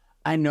man,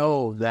 I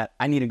know that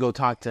I need to go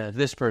talk to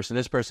this person,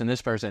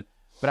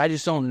 but I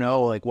just don't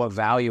know like what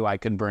value I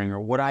could bring or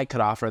what I could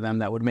offer them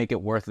that would make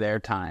it worth their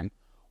time.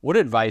 What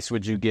advice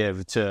would you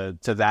give to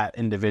that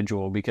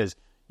individual? Because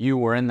you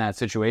were in that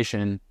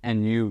situation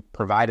and you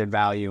provided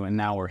value, and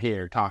now we're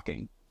here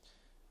talking.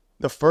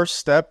 The first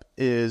step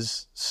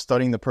is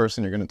studying the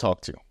person you're going to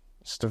talk to.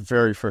 It's the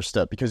very first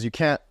step, because you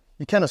can't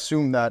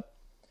assume that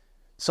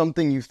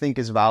something you think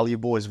is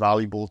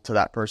valuable to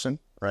that person,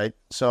 right?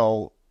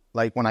 So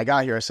like when I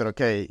got here, I said,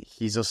 okay,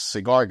 he's a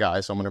cigar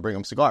guy, so I'm going to bring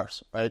him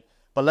cigars, right?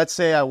 But let's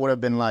say I would have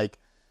been like,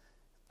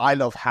 I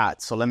love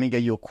hats, so let me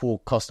get you a cool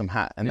custom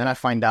hat. And then I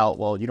find out,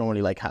 well, you don't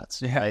really like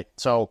hats, right?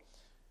 So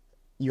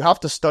you have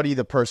to study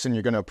the person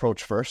you're going to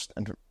approach first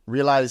and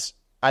realize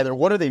either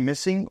what are they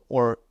missing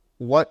or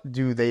what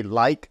do they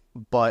like,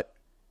 but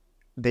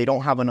they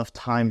don't have enough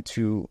time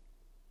to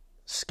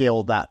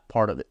scale that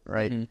part of it,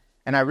 right?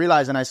 And I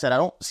realized, and I said, I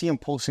don't see him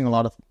posting a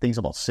lot of things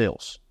about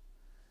sales.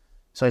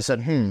 So I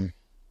said,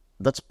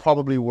 that's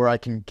probably where I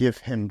can give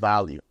him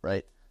value,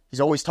 right?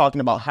 He's always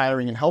talking about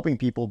hiring and helping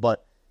people,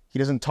 but he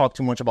doesn't talk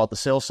too much about the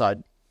sales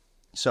side.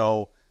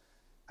 So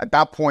at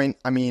that point,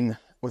 I mean,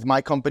 with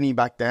my company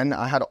back then,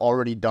 I had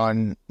already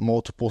done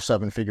multiple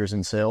 7 figures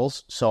in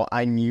sales. So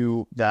I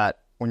knew that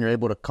when you're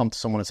able to come to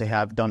someone and say, hey,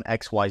 I've done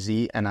X, Y,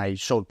 Z, and I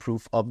showed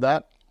proof of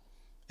that,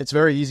 it's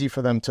very easy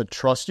for them to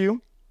trust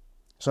you.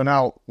 So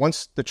now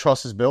once the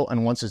trust is built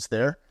and once it's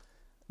there,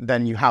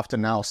 then you have to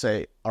now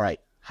say, all right,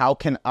 how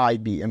can I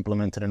be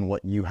implemented in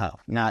what you have?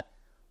 Not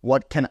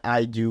what can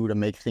I do to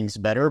make things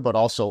better, but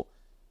also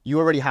you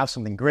already have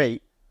something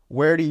great.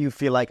 Where do you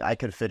feel like I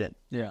could fit in?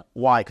 Yeah.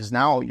 Why? Because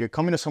now you're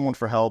coming to someone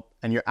for help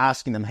and you're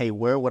asking them, hey,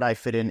 where would I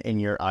fit in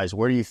your eyes?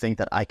 Where do you think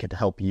that I could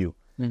help you?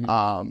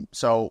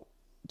 So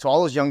to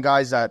all those young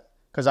guys that,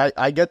 because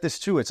I get this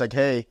too. It's like,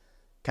 hey,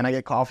 can I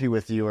get coffee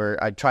with you?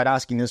 Or I tried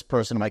asking this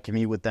person if I can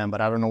meet with them,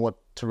 but I don't know what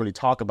to really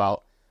talk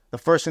about. The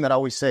first thing that I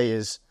always say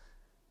is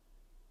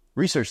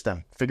research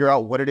them. Figure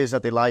out what it is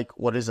that they like,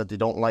 what it is that they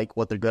don't like,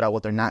 what they're good at,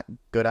 what they're not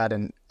good at.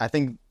 And I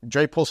think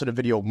Dre posted a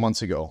video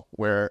months ago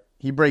where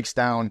he breaks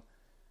down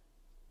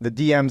the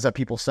DMs that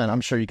people send,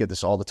 I'm sure you get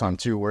this all the time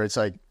too, where it's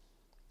like,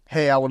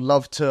 hey, I would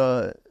love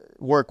to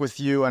work with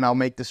you and I'll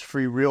make this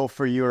free reel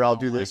for you, or I'll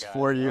do this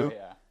for you. Oh,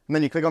 yeah. And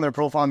then you click on their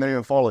profile and they don't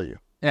even follow you.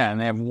 Yeah,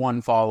 and they have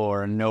one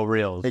follower and no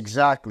reels.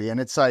 Exactly. And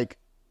it's like,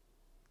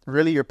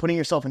 really, you're putting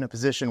yourself in a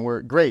position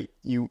where, great,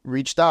 you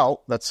reached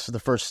out. That's the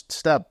first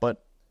step,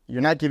 but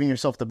you're not giving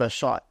yourself the best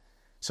shot.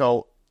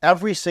 So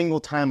every single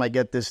time I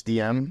get this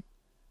DM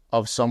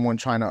of someone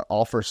trying to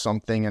offer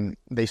something and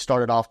they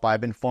started off by,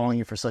 I've been following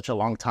you for such a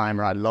long time,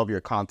 or I love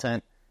your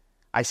content,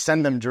 I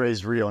send them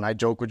Dre's reel, and I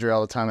joke with Dre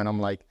all the time, and I'm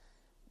like,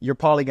 you're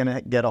probably going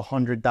to get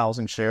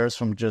 100,000 shares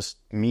from just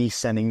me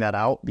sending that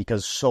out,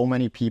 because so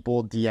many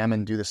people DM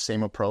and do the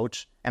same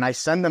approach. And I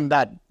send them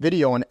that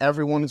video, and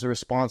everyone's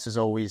response is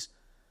always,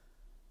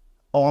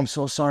 oh, I'm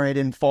so sorry I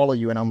didn't follow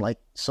you. And I'm like,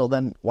 so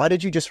then why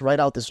did you just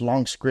write out this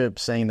long script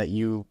saying that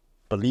you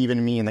believe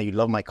in me and that you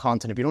love my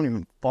content if you don't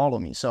even follow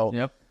me? So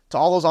to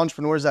all those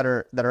entrepreneurs that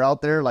are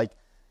out there, like,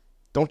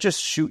 don't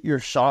just shoot your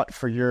shot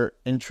for your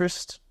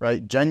interest,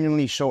 right?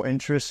 Genuinely show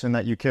interest and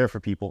that you care for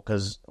people,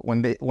 because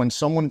when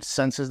someone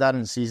senses that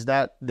and sees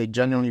that, they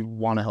genuinely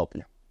want to help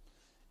you.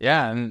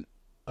 Yeah, and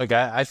like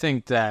I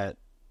think that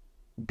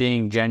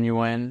being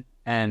genuine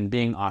and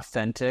being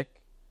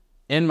authentic,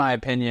 in my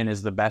opinion,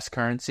 is the best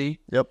currency.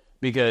 Yep.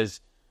 Because,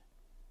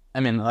 I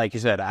mean, like you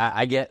said,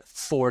 I get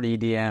 40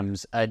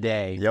 DMs a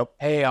day. Yep.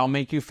 Hey, I'll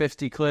make you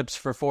 50 clips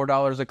for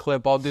 $4 a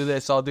clip. I'll do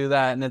this, I'll do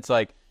that. And it's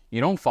like,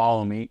 you don't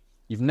follow me.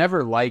 You've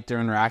never liked or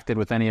interacted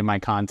with any of my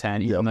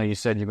content, even though you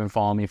said you've been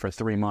following me for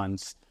 3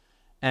 months.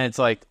 And it's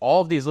like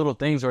all of these little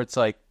things where it's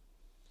like,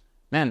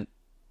 man,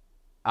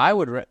 I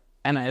would,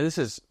 this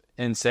is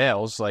in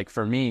sales. Like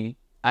for me,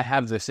 I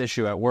have this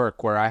issue at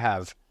work where I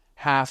have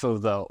half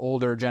of the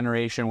older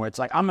generation where it's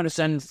like, I'm going to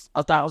send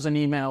 1,000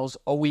 emails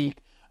a week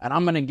and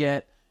I'm going to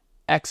get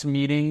X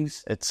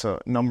meetings. It's a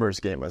numbers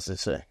game, as they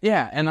say.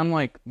 Yeah. And I'm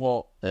like,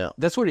 well,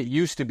 that's what it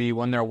used to be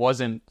when there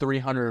wasn't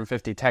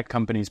 350 tech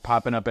companies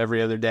popping up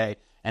every other day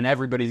and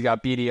everybody's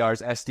got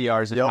BDRs,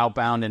 SDRs, and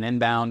outbound and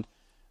inbound.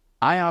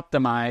 I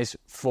optimize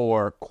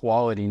for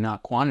quality,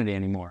 not quantity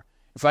anymore.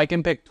 If I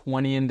can pick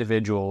 20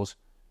 individuals,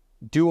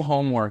 do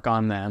homework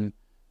on them,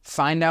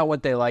 find out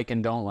what they like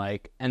and don't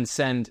like, and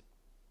send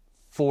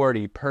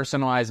 40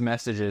 personalized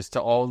messages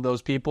to all of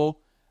those people,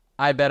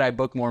 I bet I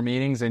book more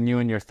meetings than you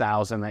and your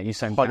 1,000 that you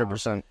sent.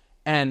 100%.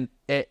 And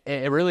it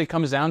really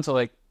comes down to,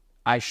 like,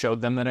 I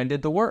showed them that I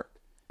did the work.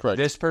 Correct.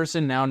 This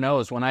person now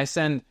knows when I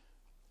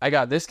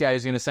got this guy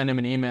who's going to send him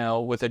an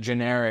email with a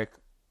generic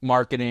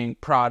marketing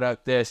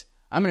product,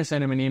 I'm going to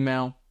send him an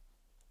email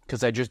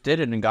because I just did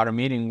it and got a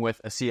meeting with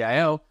a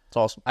CIO. It's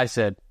awesome. I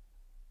said,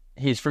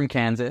 he's from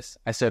Kansas.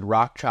 I said,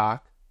 Rock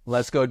Chalk.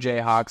 Let's go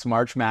Jayhawks,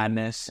 March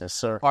Madness. Yes,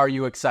 sir. Are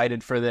you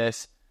excited for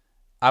this?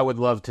 I would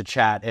love to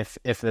chat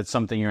if that's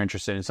something you're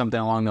interested in, something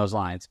along those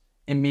lines.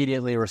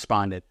 Immediately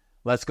responded,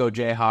 let's go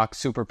Jayhawks,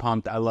 super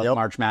pumped. I love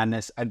March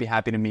Madness. I'd be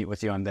happy to meet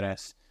with you on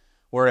this.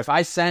 Or if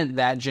I sent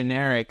that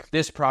generic,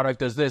 this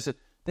product does this,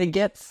 they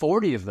get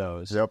 40 of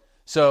those. Yep.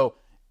 So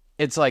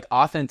it's like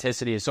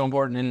authenticity is so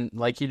important. And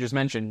like you just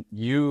mentioned,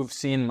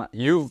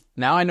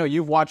 now I know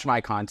you've watched my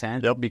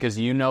content because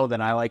you know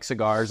that I like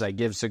cigars. I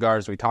give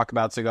cigars. We talk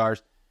about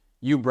cigars.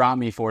 You brought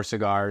me 4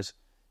 cigars.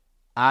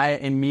 You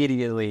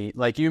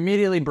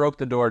immediately broke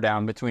the door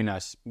down between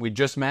us. We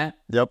just met.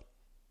 Yep.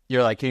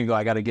 You're like, here you go.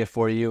 I got a gift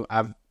for you.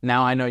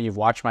 Now I know you've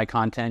watched my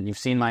content. You've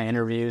seen my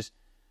interviews.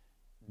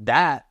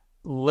 That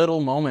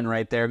little moment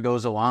right there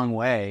goes a long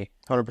way.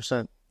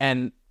 100%.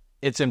 And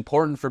it's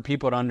important for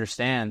people to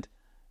understand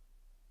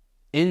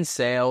in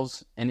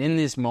sales and in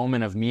this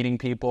moment of meeting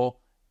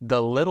people,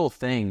 the little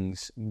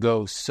things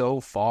go so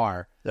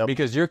far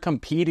because you're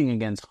competing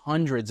against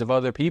hundreds of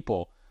other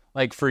people.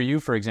 Like for you,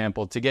 for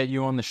example, to get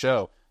you on the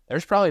show,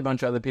 there's probably a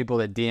bunch of other people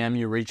that DM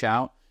you, reach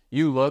out.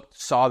 You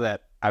looked, saw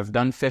that I've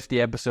done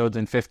 50 episodes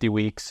in 50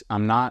 weeks.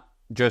 I'm not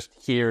just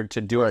here to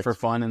do it for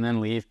fun and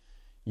then leave.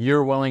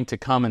 You're willing to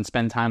come and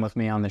spend time with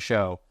me on the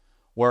show.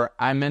 Where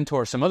I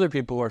mentor some other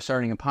people who are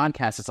starting a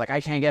podcast, it's like,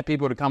 I can't get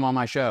people to come on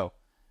my show.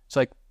 It's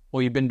like,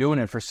 well, you've been doing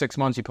it for 6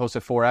 months. You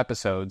posted 4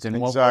 episodes. And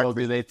what world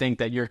do they think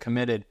that you're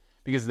committed?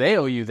 Because they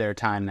owe you their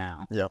time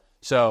now. Yeah.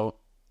 So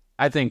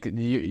I think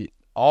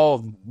all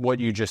of what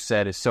you just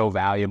said is so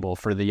valuable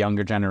for the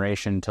younger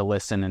generation to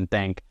listen and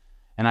think.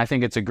 And I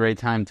think it's a great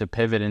time to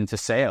pivot into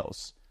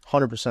sales.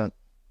 100%.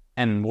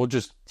 And we'll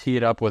just tee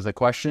it up with a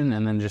question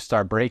and then just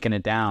start breaking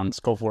it down. Let's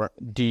go for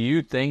it. Do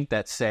you think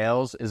that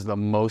sales is the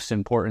most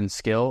important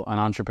skill an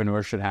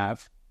entrepreneur should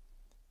have?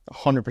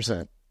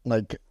 100%.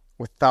 Like,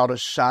 without a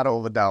shadow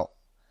of a doubt.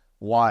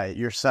 Why?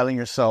 You're selling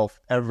yourself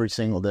every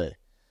single day.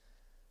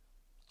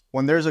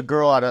 When there's a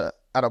girl at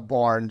a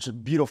bar, and it's a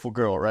beautiful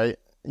girl, right?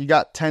 You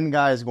got 10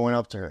 guys going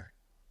up to her.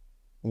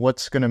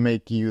 What's going to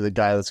make you the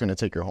guy that's going to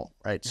take her home,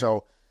 right?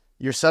 So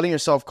you're selling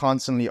yourself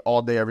constantly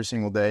all day, every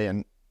single day.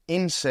 And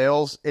in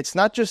sales, it's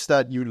not just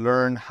that you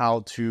learn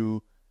how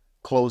to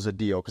close a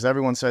deal, because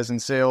everyone says in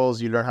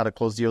sales, you learn how to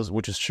close deals,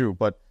 which is true,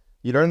 but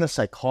you learn the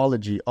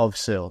psychology of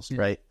sales,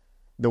 right?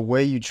 The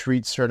way you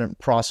treat certain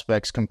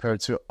prospects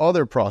compared to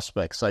other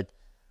prospects. Like,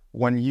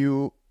 when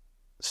you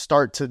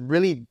start to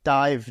really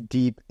dive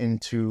deep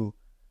into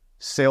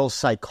sales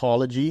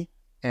psychology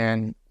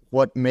and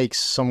what makes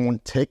someone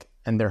tick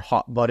and their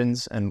hot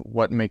buttons and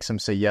what makes them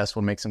say yes,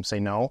 what makes them say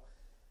no,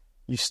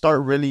 you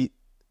start really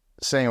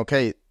saying,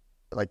 okay,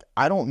 like,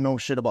 I don't know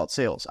shit about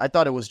sales. I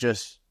thought it was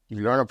just you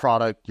learn a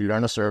product, you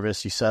learn a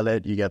service, you sell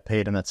it, you get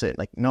paid, and that's it.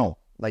 Like, no.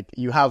 Like,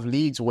 you have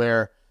leads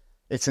where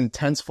it's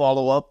intense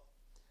follow-up.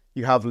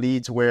 You have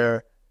leads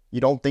where you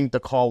don't think the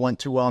call went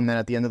too well, and then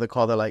at the end of the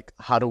call, they're like,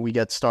 how do we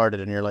get started?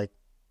 And you're like,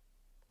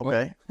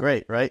 okay,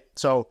 great, right?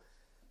 So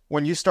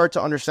when you start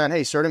to understand,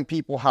 hey, certain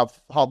people have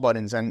hot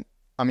buttons, and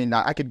I mean,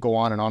 I could go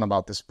on and on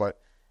about this, but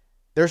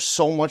there's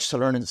so much to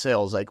learn in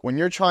sales. Like, when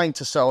you're trying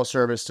to sell a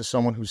service to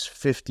someone who's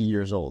 50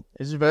 years old,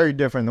 it's very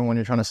different than when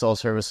you're trying to sell a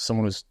service to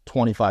someone who's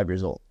 25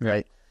 years old,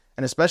 right?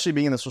 And especially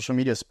being in the social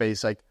media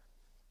space, like,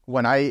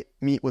 when I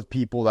meet with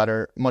people that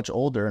are much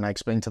older and I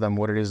explain to them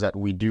what it is that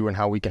we do and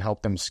how we can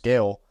help them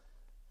scale,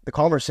 the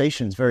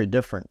conversation is very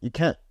different. You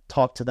can't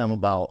talk to them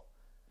about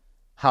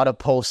how to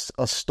post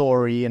a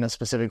story in a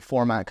specific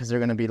format because they're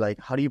going to be like,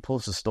 how do you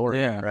post a story?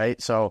 Yeah.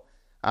 Right? So,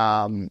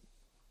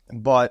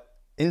 but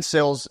in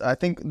sales, I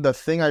think the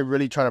thing I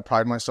really try to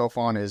pride myself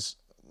on is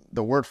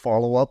the word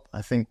follow-up.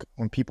 I think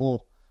when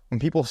people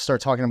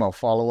start talking about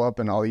follow-up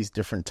and all these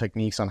different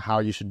techniques on how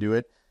you should do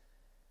it,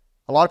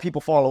 a lot of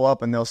people follow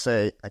up and they'll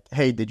say, like,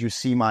 hey, did you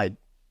see my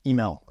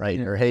email, right?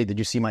 Yeah. Or, hey, did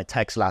you see my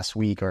text last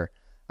week? Or,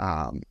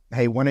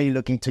 hey, when are you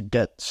looking to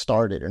get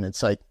started? And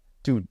it's like,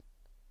 dude,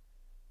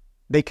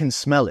 they can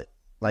smell it.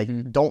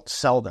 Like, don't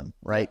sell them,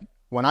 right? Yeah.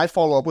 When I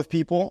follow up with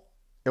people,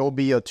 it will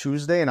be a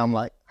Tuesday and I'm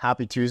like,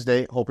 happy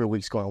Tuesday. Hope your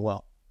week's going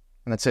well.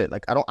 And that's it.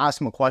 Like, I don't ask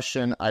them a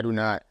question. I do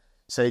not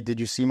say, did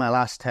you see my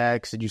last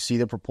text? Did you see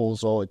the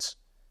proposal? It's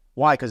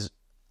why? Because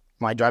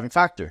my driving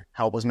factor,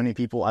 help as many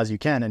people as you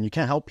can. And you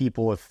can't help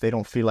people if they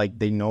don't feel like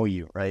they know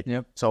you, right?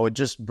 Yep. So it's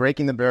just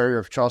breaking the barrier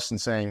of trust and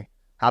saying,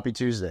 happy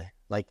Tuesday.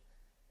 Like,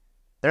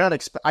 they're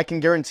not, I can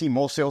guarantee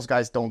most sales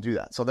guys don't do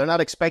that. So they're not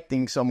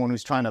expecting someone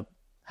who's trying to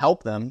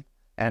help them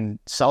and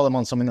sell them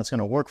on something that's going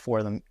to work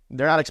for them.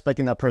 They're not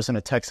expecting that person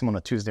to text them on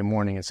a Tuesday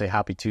morning and say,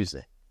 happy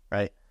Tuesday,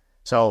 right?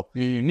 So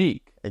you're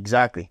unique.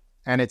 Exactly.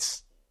 And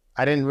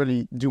I didn't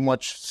really do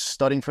much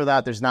studying for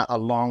that. There's not a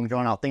long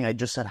drawn out thing. I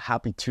just said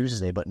happy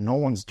Tuesday, but no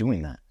one's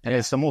doing that. And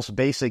it's the most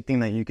basic thing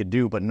that you could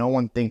do, but no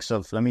one thinks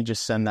of, let me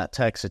just send that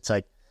text. It's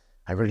like,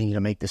 I really need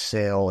to make this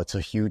sale. It's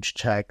a huge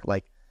check.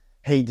 Like,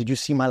 hey, did you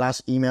see my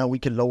last email? We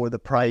could lower the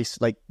price.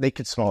 Like, they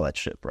could smell that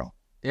shit, bro.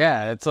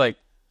 Yeah. It's like,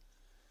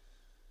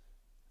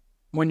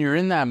 when you're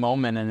in that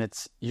moment and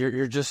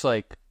you're just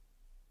like,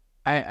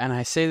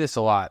 I say this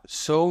a lot,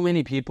 so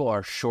many people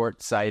are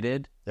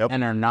short-sighted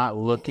and are not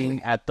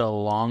looking at the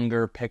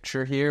longer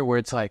picture here, where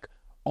it's like,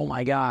 oh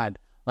my God,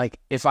 like,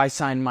 if I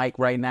sign Mike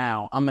right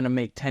now, I'm going to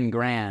make 10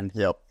 grand.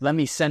 Yep. Let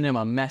me send him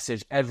a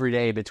message every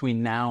day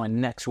between now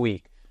and next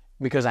week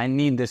because I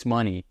need this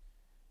money.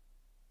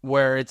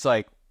 Where it's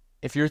like,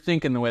 if you're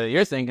thinking the way that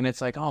you're thinking,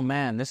 it's like, oh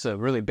man, this is a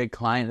really big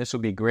client. This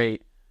would be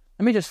great.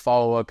 Let me just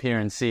follow up here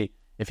and see.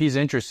 If he's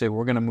interested,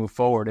 we're going to move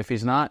forward. If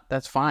he's not,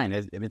 that's fine.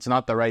 If it's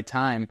not the right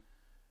time.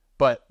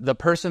 But the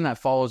person that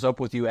follows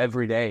up with you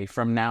every day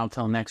from now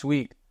till next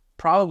week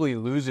probably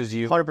loses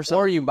you 100%.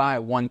 Or you buy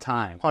it one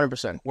time.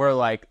 100%. Where,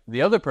 like,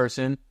 the other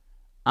person,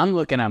 I'm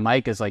looking at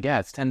Mike as like, yeah,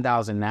 it's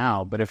 10,000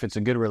 now. But if it's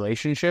a good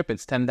relationship,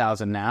 it's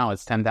 10,000 now.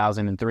 It's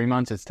 10,000 in 3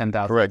 months. It's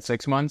 10,000 in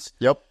 6 months.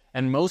 Yep.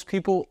 And most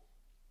people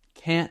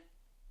can't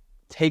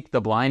take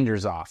the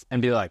blinders off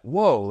and be like,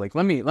 whoa, like,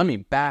 let me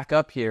back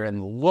up here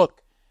and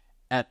look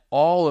at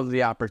all of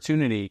the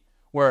opportunity.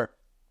 Where,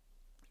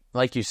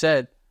 like you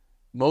said,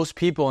 most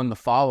people in the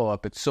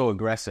follow-up, it's so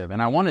aggressive.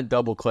 And I want to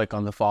double-click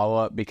on the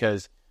follow-up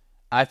because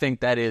I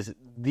think that is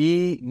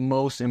the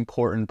most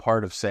important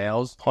part of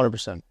sales.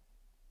 100%.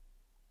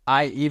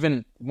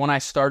 Even when I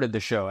started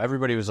the show,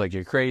 everybody was like,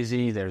 you're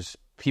crazy. There's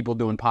people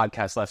doing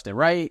podcasts left and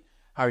right.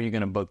 How are you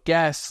going to book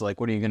guests? Like,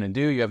 what are you going to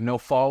do? You have no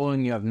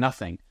following. You have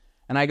nothing.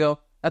 And I go,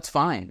 that's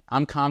fine.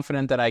 I'm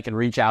confident that I can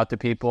reach out to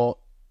people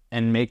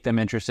and make them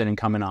interested in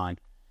coming on.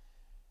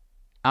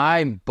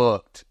 I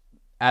booked,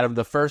 out of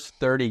the first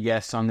 30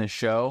 guests on this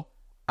show,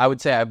 I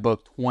would say I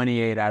booked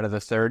 28 out of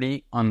the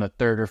 30 on the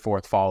third or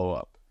fourth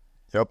follow-up.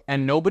 Yep.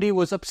 And nobody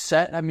was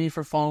upset at me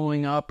for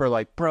following up or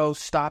like, bro,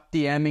 stop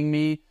DMing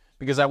me,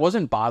 because I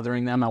wasn't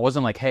bothering them. I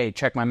wasn't like, hey,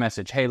 check my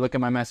message. Hey, look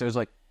at my message. It was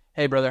like,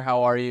 hey, brother,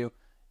 how are you?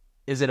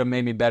 Is it a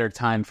maybe better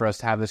time for us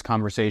to have this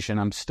conversation?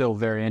 I'm still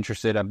very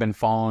interested. I've been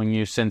following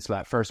you since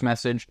that first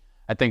message.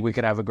 I think we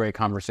could have a great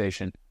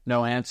conversation.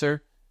 No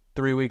answer.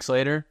 3 weeks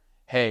later,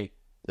 hey,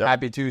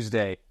 happy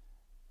Tuesday.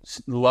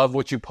 Love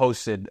what you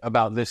posted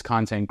about this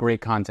content.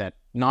 Great content.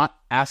 Not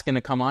asking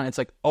to come on. It's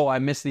like, oh, I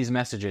missed these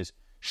messages.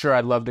 Sure,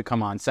 I'd love to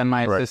come on. Send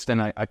my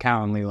assistant a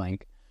Calendly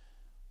link.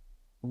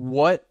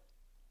 I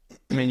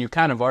mean, you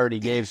kind of already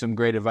gave some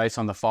great advice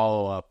on the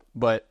follow-up,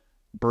 but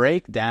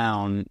break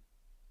down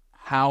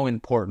how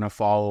important a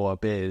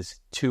follow-up is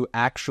to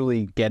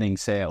actually getting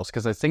sales.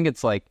 Because I think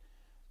it's like,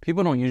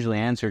 people don't usually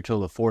answer till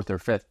the fourth or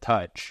fifth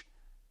touch.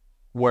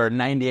 where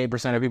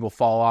 98% of people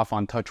fall off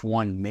on touch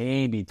 1,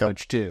 maybe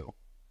touch 2.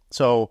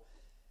 So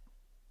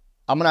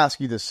I'm going to ask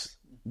you this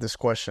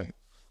question.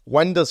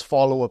 When does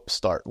follow-up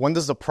start? When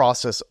does the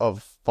process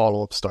of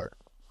follow-up start?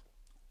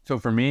 So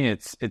for me,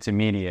 it's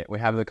immediate. We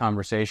have the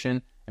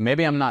conversation, and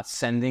maybe I'm not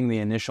sending the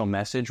initial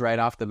message right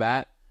off the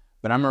bat,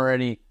 but I'm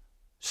already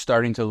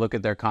starting to look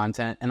at their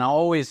content. And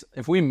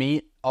if we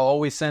meet, I'll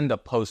always send a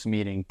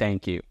post-meeting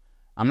thank you.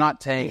 I'm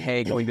not saying,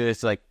 hey, can we do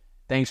this? Like,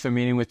 thanks for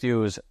meeting with you.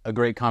 It was a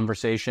great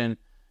conversation.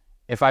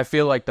 If I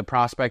feel like the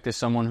prospect is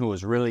someone who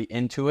is really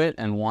into it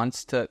and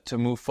wants to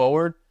move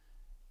forward,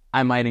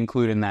 I might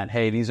include in that,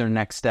 hey, these are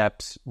next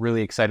steps.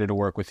 Really excited to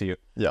work with you.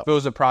 Yeah. If it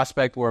was a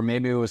prospect where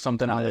maybe it was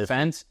something on the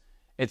fence,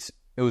 it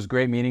was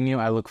great meeting you.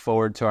 I look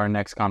forward to our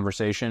next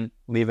conversation.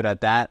 Leave it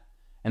at that.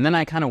 And then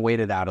I kind of wait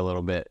it out a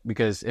little bit,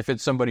 because if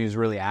it's somebody who's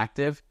really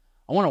active,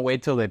 I want to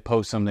wait till they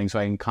post something so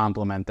I can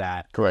compliment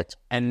that. Correct.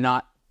 And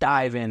not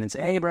dive in and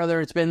say, hey,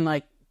 brother, it's been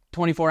like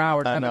 24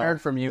 hours. I haven't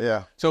heard from you.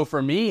 Yeah. So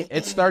for me,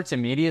 it starts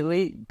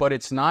immediately, but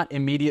it's not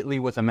immediately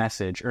with a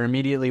message or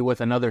immediately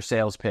with another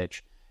sales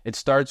pitch. It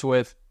starts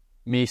with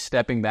me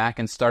stepping back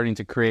and starting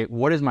to create,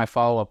 what is my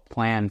follow-up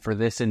plan for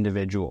this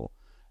individual?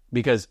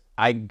 Because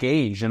I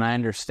gauge and I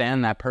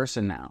understand that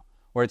person now,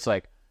 where it's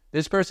like,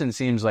 this person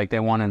seems like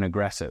they want an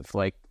aggressive,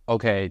 like,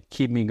 okay,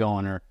 keep me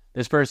going. Or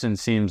this person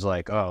seems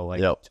like, I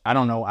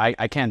don't know,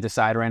 I can't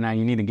decide right now.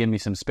 You need to give me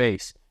some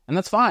space. And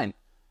that's fine.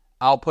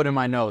 I'll put in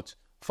my notes,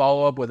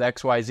 follow up with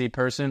XYZ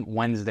person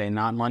Wednesday,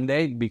 not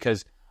Monday,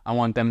 because I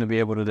want them to be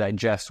able to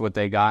digest what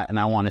they got. And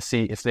I want to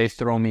see if they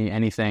throw me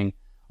anything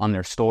on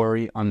their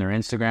story, on their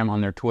Instagram,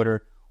 on their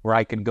Twitter, where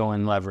I could go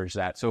and leverage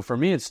that. So for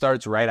me, it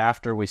starts right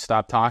after we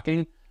stop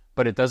talking,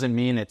 but it doesn't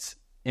mean it's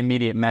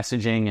immediate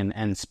messaging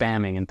and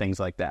spamming and things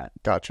like that.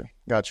 Gotcha.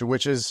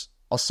 Which is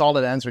a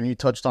solid answer. And you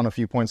touched on a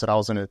few points that I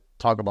was going to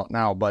talk about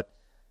now. But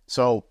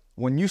so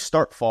when you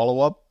start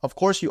follow-up, of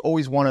course, you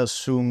always want to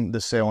assume the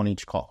sale on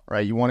each call,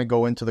 right? You want to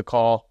go into the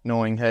call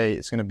knowing, hey,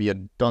 it's going to be a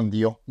done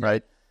deal,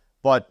 right?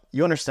 But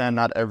you understand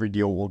not every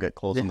deal will get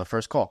closed on the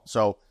first call.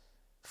 So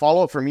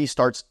follow-up for me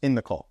starts in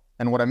the call.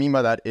 And what I mean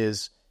by that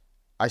is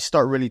I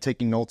start really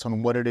taking notes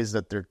on what it is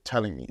that they're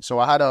telling me. So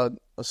I had a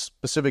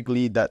specific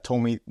lead that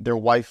told me their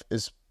wife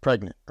is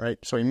pregnant, right?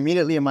 So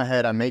immediately in my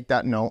head, I make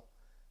that note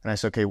and I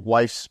say, okay,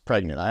 wife's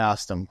pregnant. I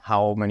asked them,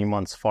 how many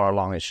months far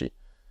along is she?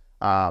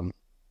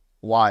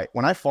 Why?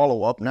 When I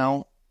follow up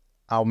now,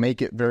 I'll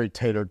make it very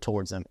tailored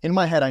towards them. In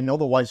my head, I know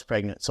the wife's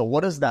pregnant. So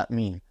what does that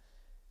mean?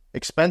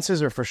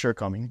 Expenses are for sure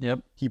coming. Yep.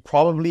 He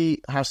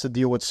probably has to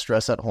deal with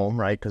stress at home,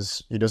 right?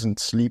 Because he doesn't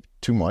sleep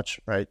too much,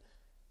 right?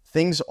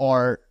 Things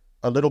are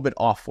a little bit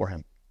off for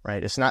him,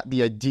 right? It's not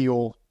the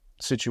ideal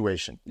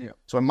situation. Yeah.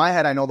 So in my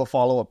head, I know the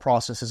follow-up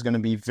process is going to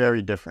be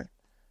very different.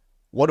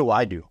 What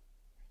do?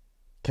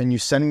 Can you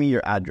send me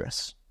your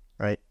address,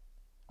 right?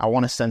 I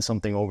want to send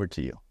something over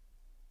to you.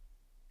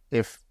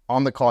 If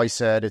on the call he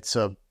said it's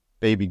a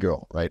baby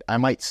girl, right? I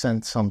might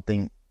send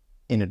something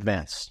in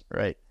advance,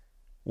 right?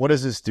 What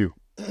does this do?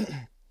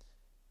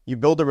 You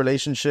build a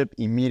relationship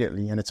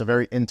immediately, and it's a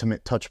very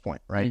intimate touch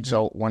point, right? Mm-hmm.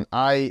 So when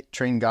I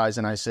train guys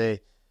and I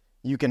say,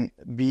 you can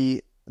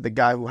be the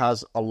guy who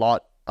has a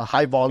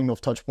high volume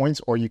of touch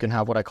points, or you can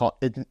have what I call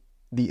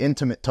the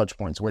intimate touch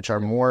points, which are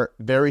more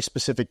very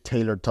specific,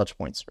 tailored touch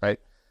points, right?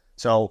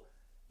 So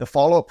the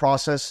follow-up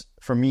process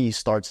for me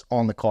starts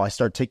on the call. I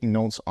start taking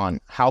notes on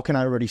how can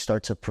I already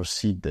start to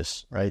proceed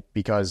this, right?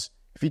 Because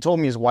if he told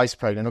me his wife's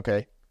pregnant,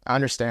 okay, I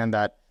understand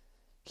that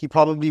he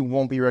probably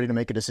won't be ready to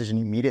make a decision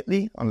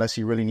immediately unless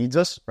he really needs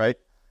us, right?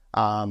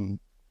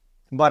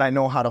 But I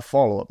know how to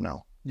follow up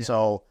now. Yeah.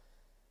 So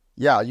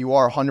yeah, you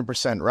are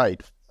 100%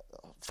 right.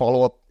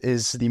 Follow-up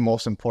is the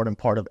most important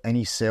part of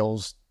any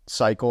sales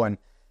cycle. And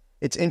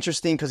it's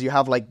interesting because you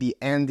have like the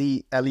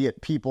Andy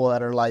Elliott people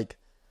that are like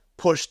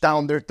push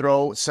down their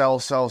throat,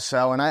 sell.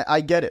 And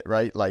I get it,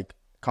 right? Like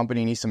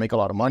company needs to make a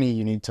lot of money.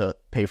 You need to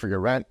pay for your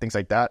rent, things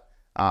like that.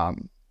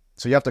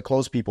 So you have to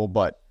close people.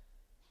 But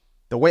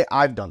the way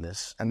I've done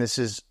this, and this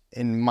is,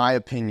 in my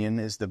opinion,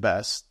 is the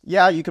best.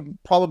 Yeah, you could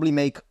probably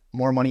make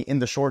more money in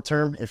the short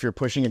term if you're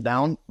pushing it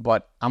down,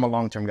 but I'm a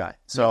long-term guy.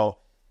 So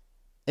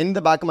in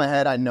the back of my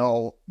head, I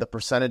know the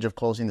percentage of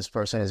closing this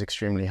person is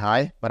extremely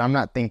high, but I'm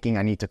not thinking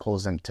I need to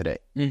close them today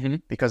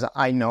because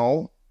I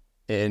know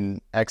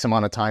in X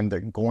amount of time, they're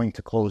going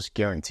to close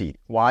guaranteed.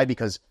 Why?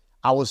 Because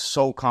I was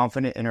so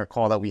confident in our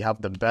call that we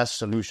have the best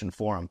solution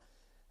for them.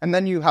 And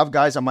then you have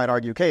guys that might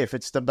argue, okay, if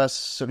it's the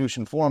best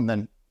solution for them,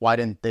 then why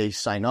didn't they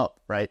sign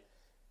up, right?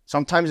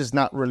 Sometimes it's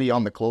not really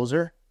on the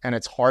closer, and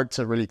it's hard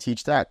to really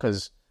teach that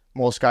because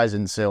most guys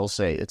in sales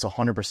say it's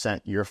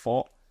 100% your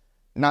fault.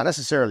 Not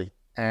necessarily.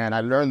 And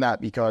I learned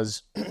that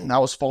because I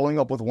was following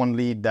up with one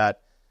lead that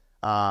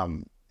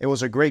it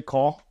was a great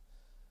call.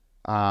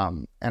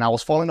 And I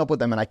was following up with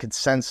them and I could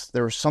sense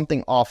there was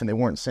something off and they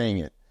weren't saying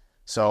it.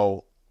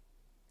 So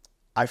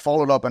I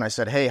followed up and I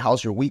said, hey,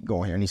 how's your week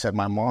going? And he said,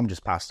 my mom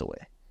just passed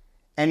away.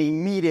 And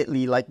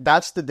immediately, like,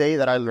 that's the day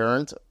that I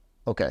learned,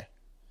 okay,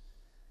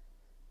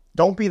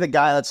 don't be the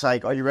guy that's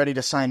like, are you ready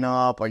to sign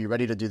up? Are you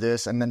ready to do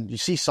this? And then you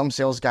see some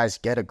sales guys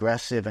get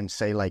aggressive and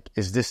say like,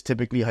 is this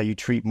typically how you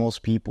treat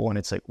most people? And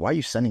it's like, why are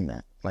you sending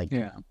that? Like,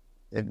 Yeah.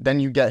 then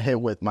you get hit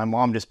with, my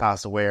mom just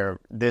passed away, or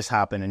this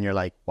happened. And you're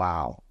like,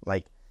 wow,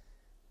 like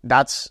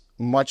that's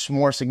much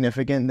more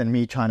significant than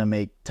me trying to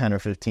make $10,000 or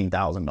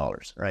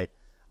 $15,000. Right.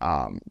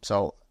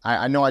 So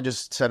I know I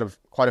just said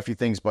quite a few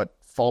things, but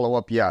follow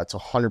up. Yeah. It's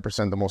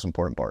 100% the most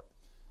important part.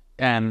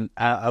 And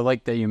I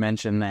like that you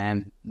mentioned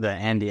the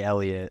Andy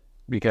Elliott,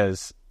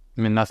 because,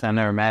 I mean, nothing, I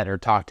never met or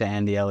talked to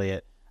Andy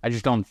Elliott. I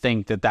just don't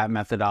think that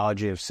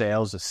methodology of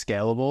sales is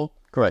scalable.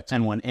 Correct.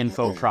 And when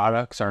info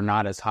products are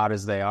not as hot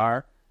as they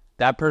are,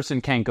 that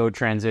person can't go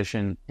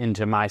transition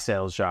into my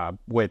sales job,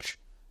 which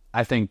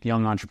I think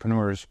young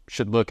entrepreneurs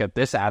should look at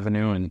this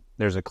avenue, and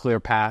there's a clear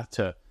path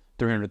to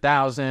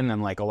 300,000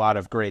 and like a lot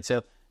of great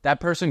sales. That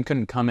person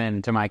couldn't come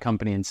into my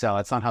company and sell.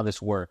 That's not how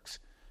this works.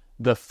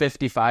 The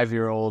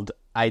 55-year-old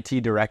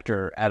IT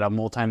director at a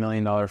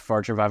multi-million-dollar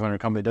Fortune 500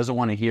 company doesn't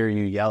want to hear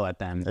you yell at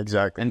them.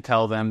 Exactly. And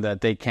tell them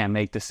that they can't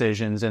make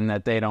decisions and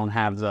that they don't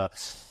have the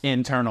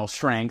internal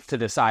strength to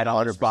decide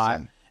on the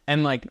spot.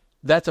 And like,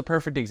 that's a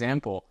perfect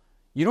example.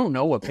 You don't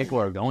know what people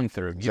are going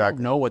through. You don't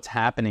know what's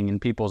happening in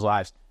people's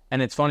lives.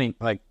 And it's funny,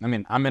 like, I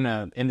mean, I'm in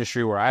an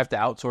industry where I have to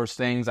outsource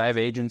things. I have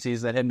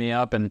agencies that hit me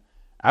up, and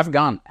I've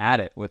gone at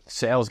it with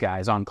sales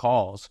guys on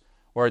calls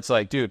where it's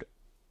like, dude,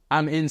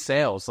 I'm in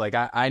sales. Like,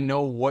 I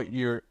know what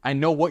you're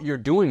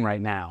doing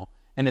right now,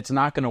 and it's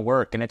not going to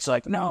work. And it's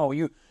like, no,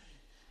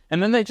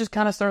 and then they just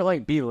kind of start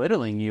like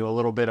belittling you a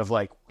little bit of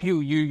like,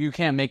 you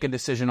can't make a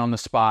decision on the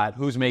spot.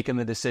 Who's making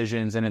the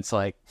decisions? And it's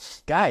like,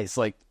 guys,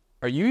 like,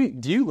 do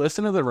you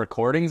listen to the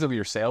recordings of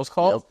your sales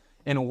calls? Yep.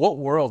 In what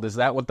world is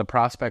that what the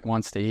prospect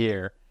wants to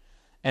hear?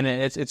 And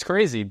it's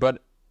crazy,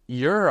 but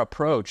your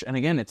approach, and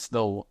again, it's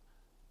the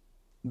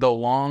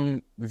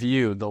long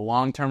view, the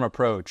long-term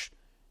approach.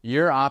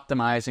 You're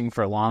optimizing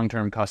for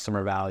long-term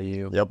customer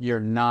value. Yep. You're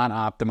not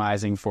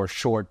optimizing for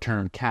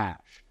short-term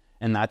cash.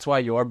 And that's why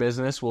your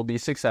business will be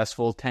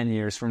successful 10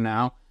 years from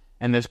now,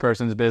 and this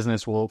person's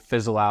business will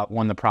fizzle out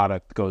when the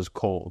product goes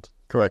cold.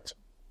 Correct.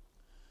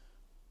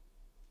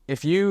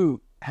 If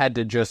you had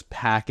to just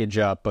package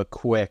up a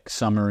quick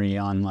summary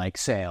on like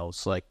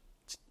sales, like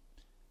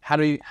how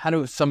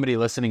do somebody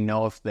listening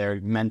know if they're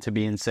meant to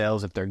be in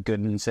sales, if they're good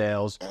in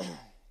sales?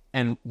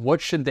 And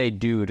what should they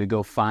do to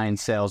go find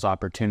sales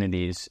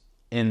opportunities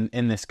in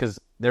this? Because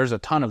there's a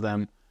ton of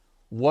them.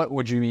 What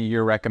would be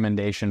your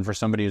recommendation for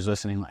somebody who's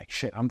listening? Like,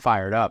 shit, I'm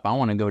fired up. I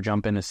want to go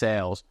jump into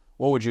sales.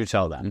 What would you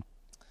tell them?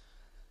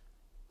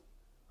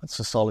 That's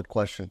a solid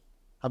question.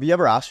 Have you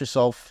ever asked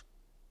yourself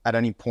at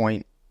any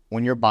point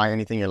when you're buying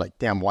anything, you're like,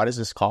 damn, why does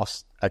this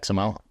cost X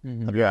amount?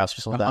 Mm-hmm. Have you ever asked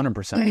yourself that?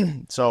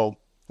 100%. So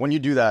when you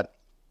do that,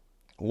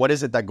 what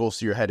is it that goes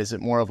through your head? Is it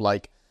more of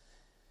like,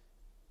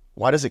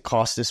 why does it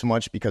cost this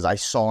much because I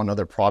saw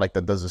another product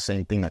that does the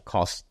same thing that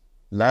costs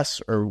less?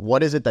 Or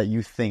what is it that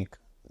you think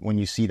when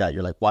you see that?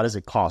 You're like, why does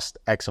it cost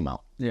X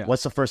amount? Yeah.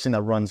 What's the first thing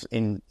that runs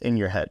in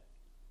your head?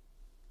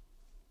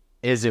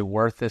 Is it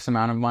worth this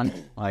amount of money?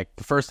 Like,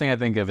 the first thing I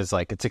think of is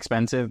like, it's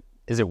expensive.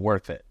 Is it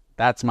worth it?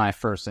 That's my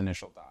first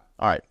initial thought.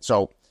 All right.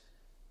 So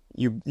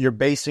you're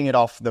basing it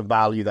off the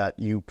value that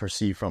you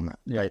perceive from that,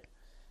 right?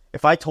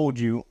 If I told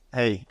you,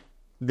 hey,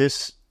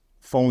 this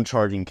phone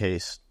charging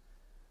case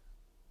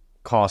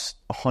costs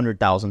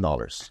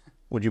 $100,000,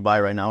 would you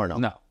buy right now or no?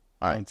 No.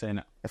 All right. I'd say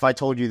no. If I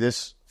told you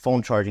this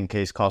phone charging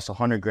case costs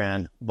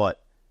 $100,000,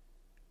 but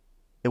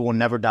it will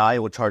never die, it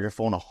will charge your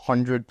phone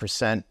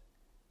 100%,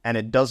 and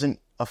it doesn't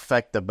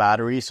affect the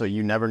battery, so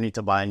you never need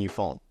to buy a new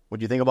phone,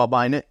 would you think about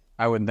buying it?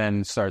 I would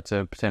then start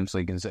to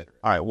potentially consider it.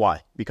 All right,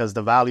 why? Because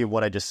the value of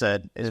what I just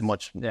said is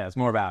much... Yeah, it's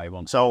more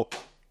valuable. So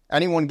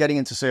anyone getting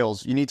into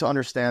sales, you need to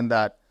understand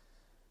that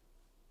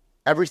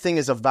everything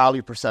is a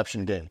value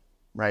perception game,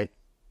 right?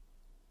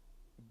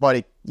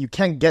 But you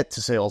can't get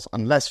to sales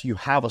unless you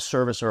have a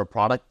service or a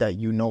product that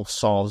you know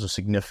solves a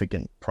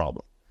significant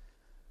problem.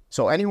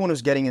 So anyone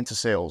who's getting into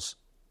sales,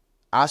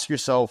 ask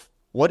yourself,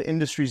 what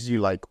industries do you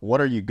like? What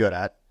are you good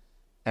at?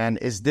 And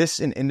is this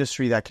an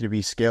industry that could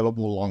be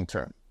scalable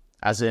long-term?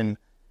 As in,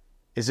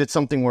 is it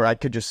something where I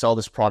could just sell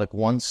this product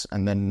once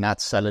and then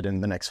not sell it in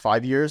the next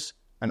 5 years?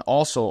 And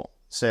also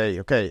say,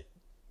 okay,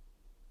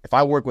 if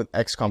I work with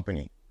X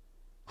company,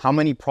 how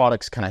many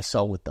products can I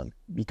sell with them?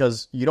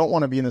 Because you don't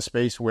want to be in the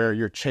space where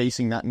you're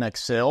chasing that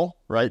next sale,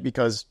 right?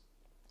 Because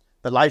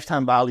the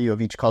lifetime value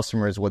of each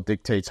customer is what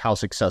dictates how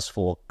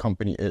successful a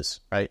company is,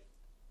 right?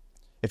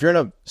 If you're in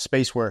a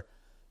space where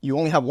you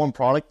only have one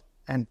product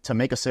and to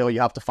make a sale,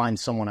 you have to find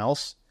someone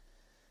else,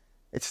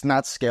 it's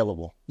not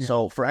scalable. Yeah.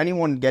 So for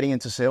anyone getting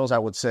into sales, I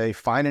would say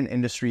find an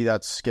industry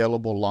that's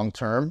scalable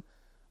long-term,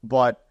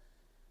 but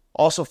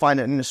also find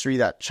an industry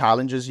that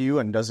challenges you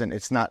and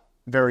it's not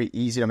very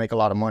easy to make a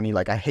lot of money.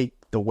 Like, I hate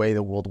the way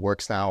the world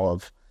works now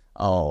of,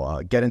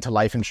 get into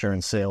life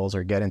insurance sales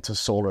or get into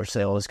solar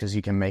sales because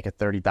you can make a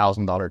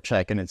 $30,000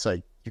 check. And it's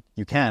like,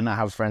 you can. I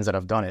have friends that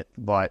have done it,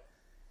 but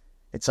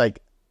it's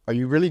like, are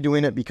you really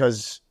doing it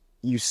because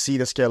you see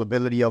the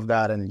scalability of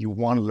that and you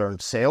want to learn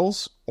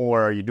sales?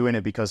 or are you doing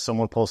it because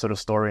someone posted a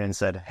story and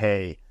said,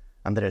 hey,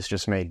 Andres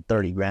just made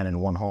 30 grand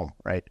in one home,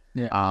 right?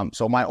 Yeah.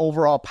 So my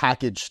overall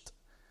packaged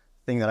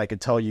thing that I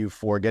could tell you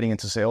for getting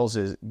into sales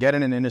is get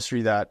in an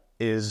industry that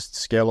is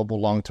scalable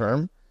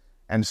long-term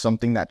and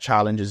something that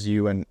challenges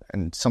you and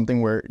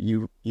something where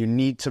you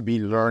need to be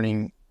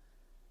learning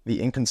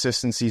the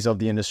inconsistencies of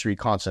the industry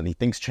constantly.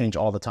 Things change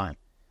all the time.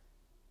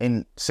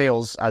 In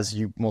sales, as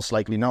you most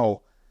likely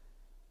know,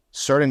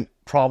 certain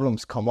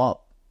problems come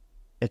up.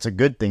 It's a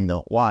good thing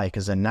though. Why?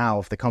 Because then now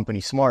if the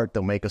company's smart,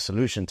 they'll make a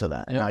solution to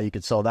that. Now you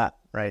could sell that,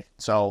 right?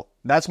 So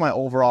that's my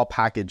overall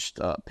packaged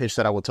pitch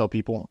that I will tell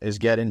people is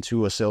get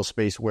into a sales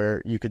space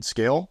where you could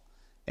scale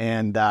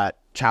and that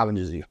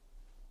challenges you.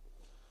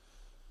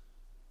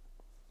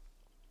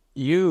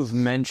 You've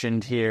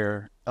mentioned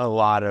here a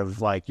lot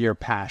of like your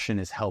passion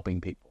is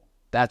helping people.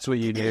 That's what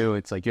you do.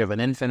 It's like you have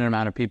an infinite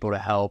amount of people to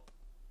help.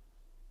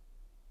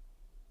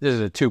 This is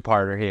a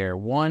two-parter here.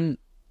 One,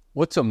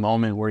 what's a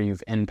moment where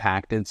you've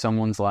impacted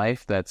someone's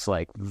life that's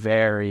like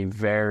very,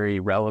 very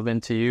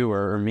relevant to you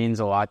or means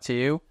a lot to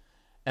you?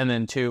 And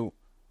then two,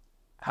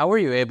 how were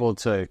you able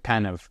to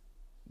kind of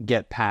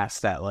get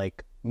past that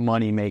like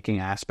money-making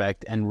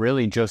aspect and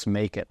really just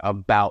make it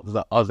about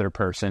the other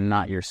person,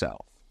 not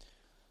yourself?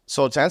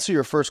 So to answer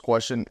your first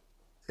question,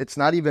 it's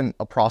not even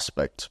a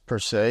prospect per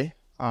se.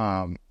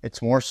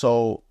 It's more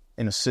so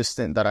an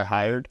assistant that I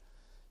hired.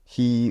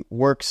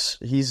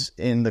 He's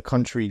in the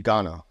country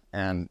Ghana,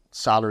 and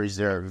salaries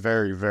there are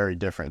very, very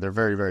different. They're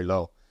very, very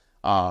low.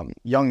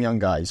 Young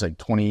guy, he's like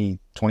 20,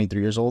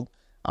 23 years old.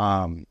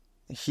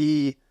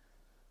 He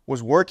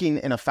was working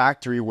in a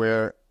factory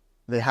where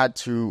they had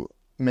to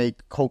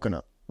make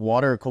coconut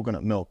water,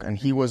 coconut milk, and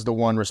he was the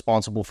one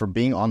responsible for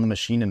being on the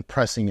machine and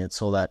pressing it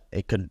so that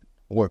it could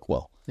work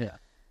well. Yeah.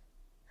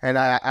 And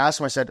I asked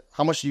him, I said,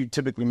 how much do you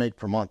typically make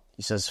per month?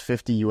 He says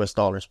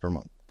 $50 per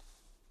month.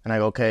 And I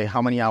go, okay,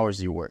 how many hours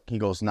do you work? He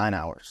goes, 9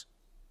 hours.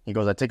 He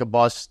goes, I take a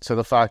bus to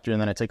the factory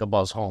and then I take a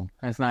bus home.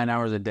 That's 9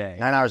 hours a day.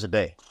 9 hours a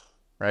day,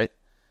 right?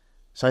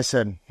 So I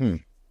said,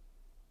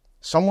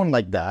 someone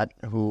like that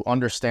who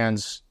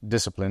understands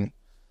discipline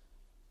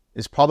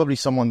is probably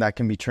someone that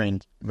can be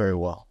trained very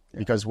well. Yeah.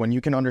 Because when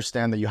you can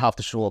understand that you have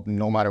to show up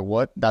no matter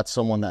what, that's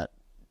someone that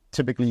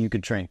typically you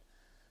could train.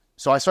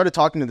 So I started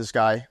talking to this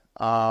guy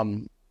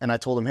and I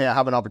told him, hey, I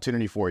have an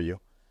opportunity for you.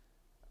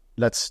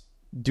 Let's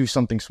do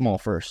something small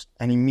first.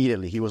 And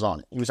immediately he was on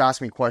it. He was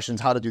asking me questions,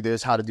 how to do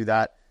this, how to do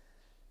that.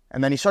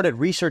 And then he started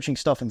researching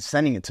stuff and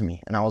sending it to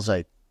me. And I was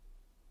like,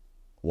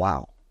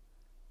 wow,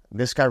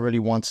 this guy really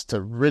wants to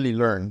really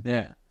learn.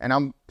 Yeah. And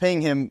I'm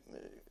paying him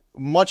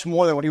much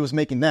more than what he was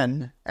making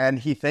then. And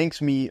he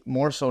thanks me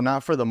more so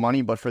not for the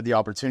money, but for the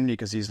opportunity.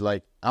 Because he's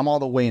like, I'm all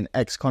the way in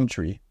X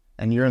country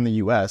and you're in the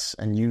US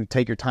and you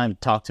take your time to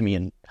talk to me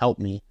and help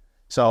me.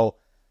 So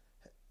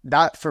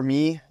that for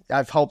me,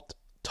 I've helped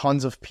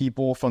tons of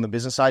people from the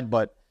business side,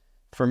 but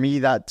for me,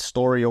 that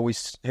story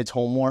always hits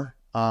home more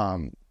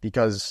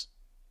because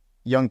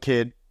young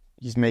kid,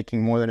 he's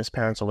making more than his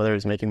parents over there.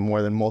 He's making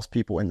more than most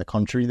people in the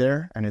country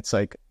there. And it's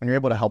like, when you're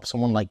able to help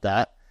someone like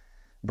that,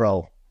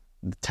 bro,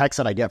 the texts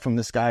that I get from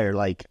this guy are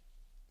like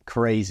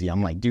crazy.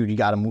 I'm like, dude, you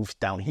got to move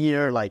down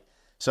here. Like,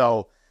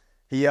 so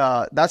he,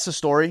 that's the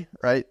story,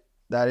 right?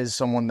 That is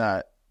someone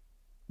that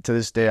to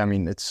this day, I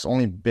mean, it's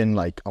only been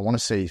like, I want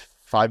to say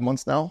 5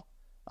 months now.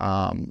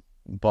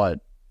 But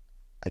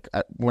like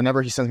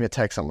whenever he sends me a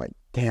text, I'm like,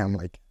 damn,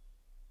 like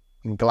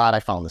I'm glad I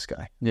found this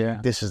guy. Yeah.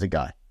 This is the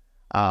guy.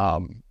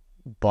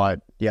 But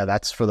yeah,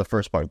 that's for the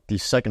first part. The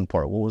second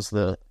part, what was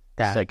the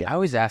second? I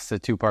always ask the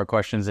two-part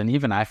questions, and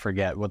even I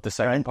forget what the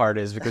second part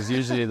is because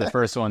usually the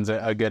first one's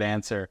a good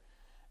answer.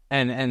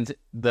 And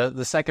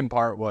the second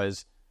part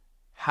was,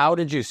 how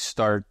did you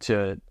start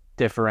to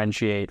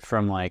differentiate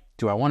from like,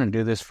 do I want to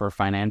do this for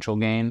financial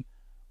gain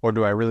or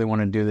do I really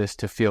want to do this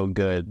to feel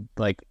good?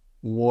 Like,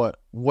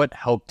 what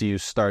helped you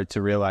start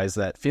to realize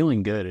that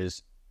feeling good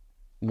is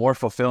more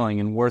fulfilling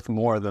and worth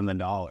more than the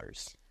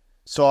dollars?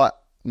 So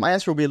my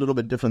answer will be a little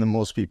bit different than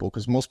most people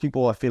because most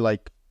people I feel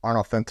like aren't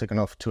authentic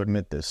enough to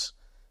admit this.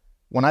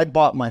 When I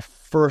bought my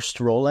first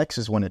Rolex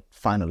is when it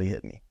finally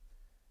hit me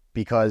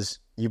because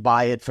you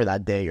buy it for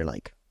that day. You're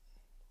like,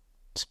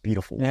 it's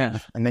beautiful. Yeah.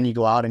 And then you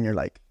go out and you're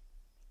like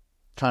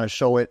trying to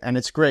show it and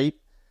it's great.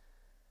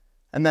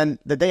 And then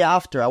the day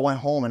after I went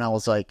home and I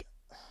was like,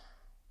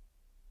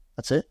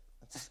 that's it.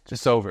 It's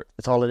just over.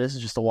 That's all it is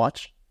just a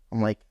watch.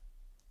 I'm like,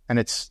 and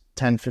it's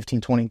 $10,000,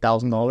 $15,000,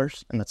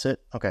 $20,000 and that's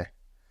it. Okay.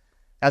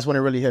 That's when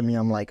it really hit me.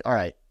 I'm like, all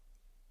right,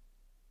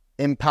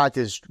 impact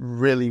is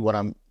really what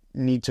I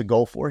need to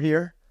go for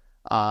here.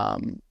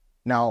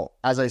 Now,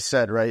 as I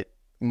said, right,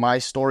 my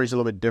story is a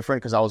little bit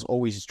different because I was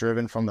always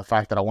driven from the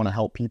fact that I want to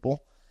help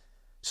people.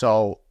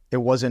 So it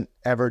wasn't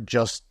ever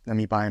just let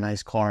me buy a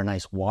nice car, a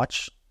nice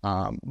watch.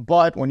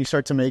 But when you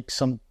start to make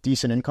some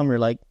decent income, you're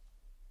like,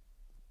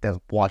 the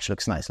watch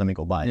looks nice. Let me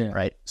go buy it,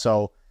 right?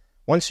 So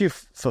once you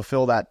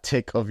fulfill that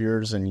tick of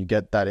yours and you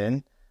get that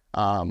in,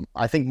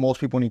 I think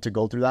most people need to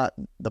go through that.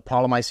 The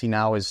problem I see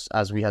now is,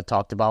 as we had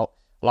talked about,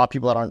 a lot of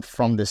people that aren't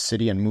from this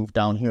city and moved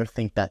down here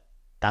think that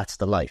that's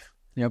the life.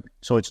 Yep.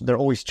 So they're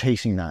always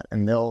chasing that,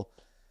 and they'll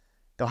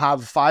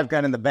have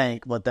 $5,000 in the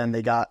bank, but then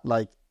they got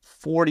like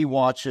 40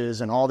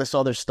 watches and all this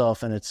other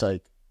stuff, and it's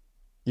like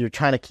you're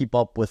trying to keep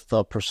up with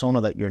the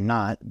persona that you're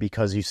not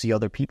because you see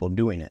other people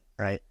doing it,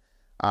 right?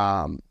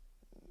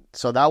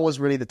 So that was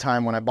really the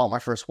time when I bought my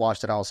first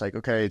watch that I was like,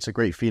 okay, it's a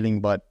great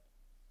feeling, but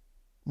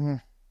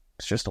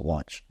it's just a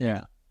watch.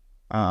 Yeah.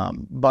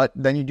 But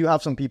then you do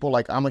have some people,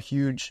 like I'm a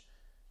huge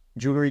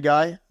jewelry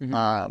guy,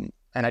 and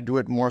I do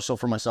it more so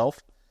for myself.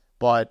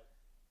 But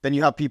then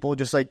you have people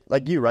just like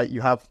you, right?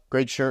 You have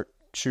great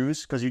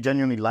shoes because you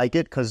genuinely like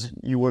it because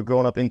you were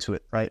growing up into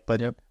it, right?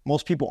 But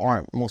most people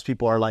aren't. Most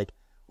people are like,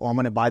 oh, I'm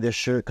going to buy this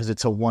shirt because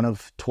it's a 1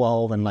 of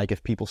 12. And like,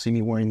 if people see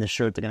me wearing this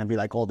shirt, they're going to be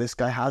like, oh, this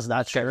guy has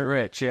that shirt. Get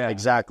rich, yeah.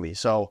 Exactly.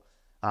 So,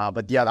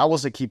 but yeah, that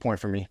was a key point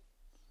for me.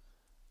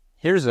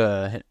 Here's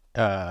a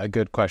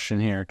good question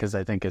here because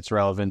I think it's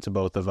relevant to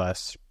both of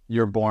us.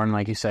 You're born,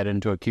 like you said,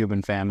 into a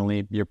Cuban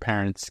family. Your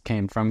parents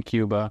came from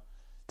Cuba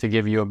to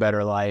give you a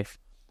better life.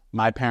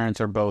 My parents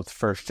are both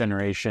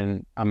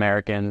first-generation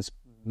Americans.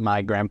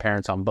 My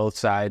grandparents on both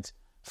sides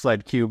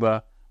fled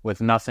Cuba with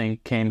nothing,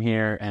 came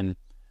here and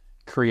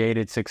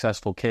created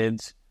successful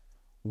kids.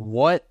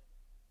 What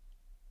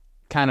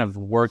kind of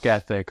work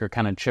ethic or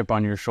kind of chip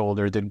on your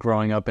shoulder did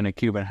growing up in a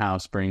Cuban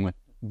house bring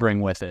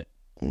with it?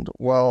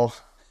 Well,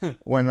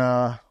 when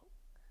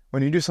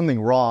you do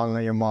something wrong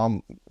and your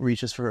mom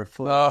reaches for her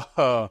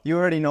foot, you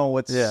already know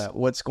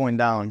what's going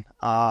down.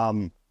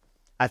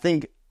 I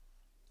think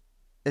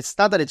it's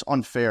not that it's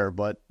unfair,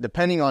 but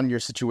depending on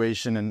your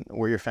situation and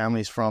where your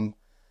family's from,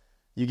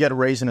 you get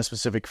raised in a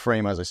specific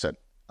frame, as I said.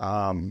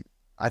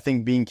 I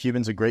think being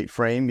Cuban's a great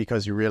frame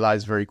because you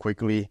realize very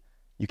quickly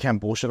you can't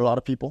bullshit a lot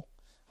of people.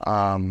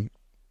 And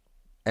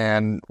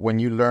when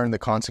you learn the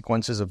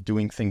consequences of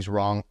doing things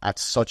wrong at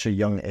such a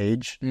young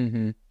age,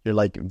 you're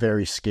like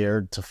very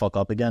scared to fuck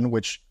up again,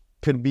 which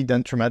could be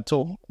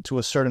detrimental to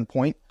a certain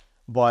point.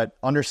 But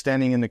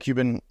understanding in the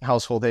Cuban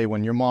household, hey,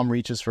 when your mom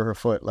reaches for her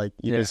foot, like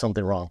you did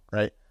something wrong,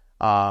 right?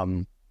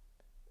 I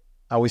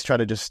always try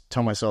to just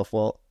tell myself,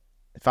 well,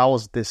 if I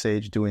was this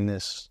age doing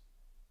this,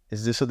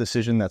 is this a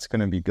decision that's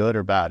going to be good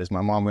or bad? Is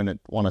my mom going to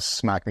want to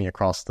smack me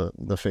across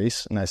the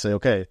face? And I say,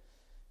 okay,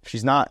 if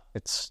she's not,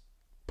 it's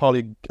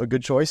probably a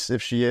good choice.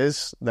 If she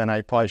is, then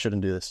I probably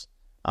shouldn't do this.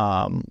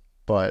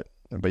 But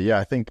yeah,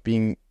 I think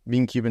being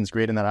Cuban is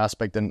great in that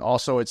aspect. And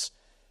also it's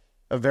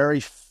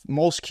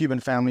most Cuban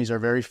families are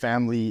very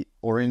family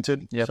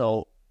oriented. Yep.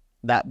 So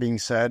that being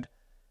said,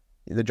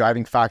 the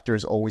driving factor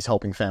is always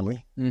helping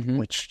family,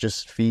 which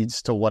just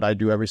feeds to what I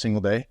do every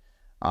single day.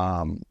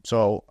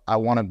 So I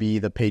want to be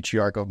the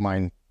patriarch of my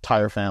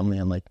entire family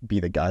and like be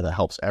the guy that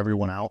helps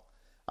everyone out.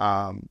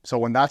 So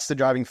when that's the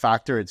driving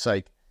factor, it's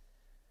like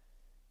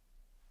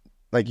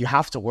you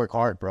have to work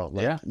hard, bro.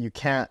 Like you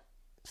can't,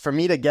 for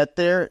me to get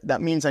there,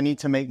 that means I need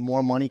to make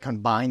more money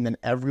combined than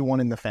everyone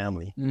in the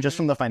family, just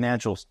from the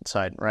financial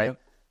side. Right. Yep.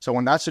 So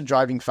when that's the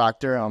driving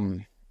factor,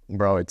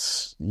 bro,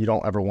 you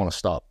don't ever want to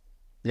stop.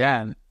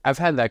 Yeah. And I've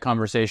had that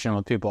conversation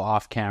with people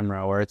off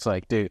camera where it's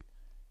like, dude,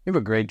 you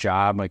have a great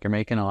job. Like, you're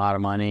making a lot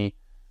of money.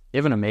 You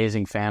have an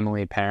amazing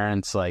family,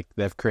 parents, like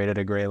they've created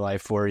a great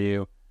life for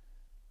you.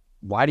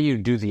 Why do you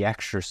do the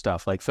extra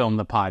stuff? Like film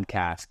the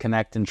podcast,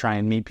 connect and try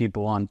and meet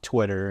people on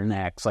Twitter and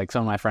X. Like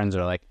some of my friends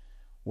are like,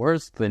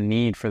 where's the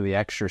need for the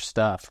extra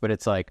stuff? But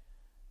it's like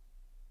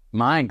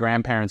my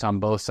grandparents on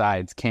both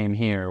sides came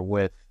here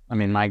with,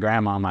 my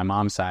grandma on my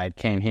mom's side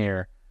came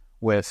here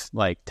with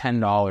like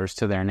 $10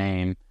 to their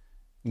name,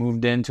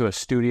 moved into a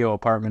studio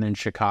apartment in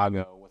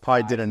Chicago.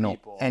 Probably didn't know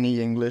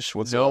any English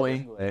whatsoever. No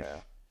English. Yeah.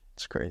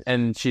 It's crazy.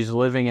 And she's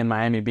living in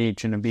Miami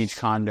Beach in a beach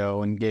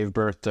condo and gave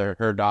birth to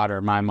her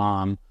daughter, my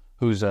mom,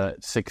 who's a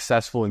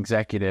successful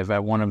executive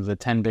at one of the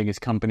 10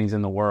 biggest companies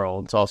in the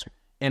world. It's awesome.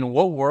 In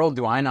what world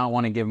do I not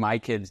want to give my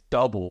kids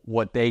double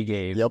what they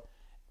gave? Yep.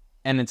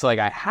 And it's like,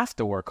 I have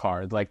to work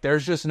hard. Like,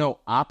 there's just no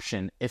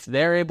option. If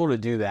they're able to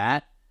do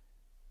that,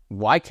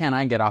 why can't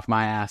I get off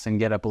my ass and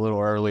get up a little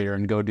earlier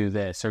and go do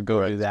this or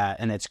go do that?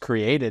 And it's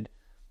created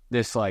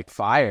this like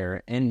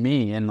fire in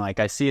me, and like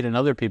I see it in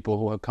other people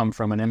who have come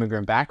from an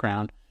immigrant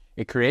background.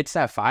 It creates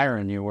that fire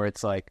in you where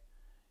it's like,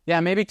 yeah,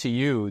 maybe to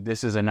you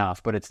this is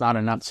enough, but it's not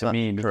enough to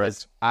me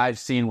because I've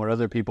seen what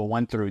other people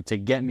went through to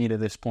get me to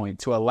this point,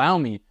 to allow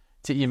me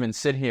to even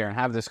sit here and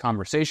have this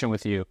conversation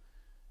with you.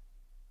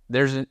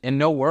 In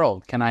no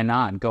world can I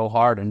not go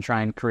hard and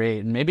try and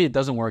create, and maybe it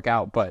doesn't work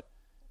out, but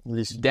at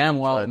least damn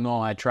well no,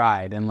 I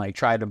tried and like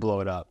tried to blow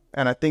it up.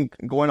 And I think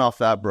going off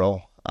that,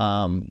 bro,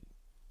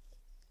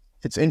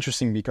 it's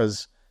interesting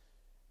because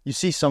you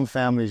see some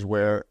families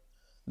where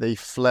they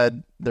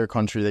fled their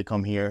country, they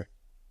come here,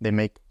 they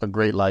make a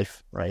great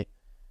life, right?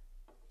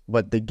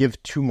 But they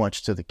give too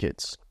much to the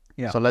kids.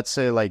 Yeah. So let's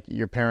say like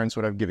your parents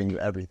would have given you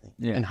everything.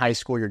 Yeah. In high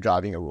school, you're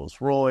driving a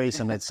Rolls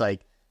Royce and it's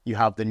like you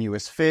have the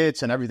newest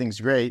fits and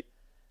everything's great.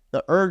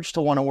 The urge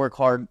to want to work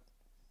hard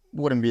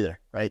wouldn't be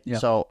there, right? Yeah.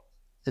 So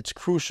it's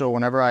crucial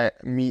whenever I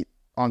meet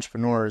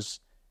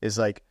entrepreneurs is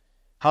like,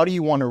 how do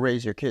you want to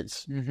raise your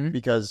kids?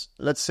 Because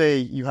let's say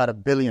you had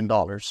 $1 billion,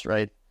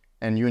 right?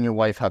 and you and your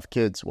wife have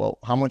kids, well,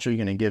 how much are you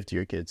going to give to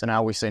your kids? And I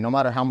always say, no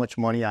matter how much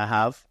money I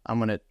have, I'm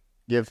going to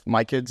give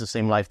my kids the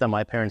same life that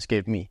my parents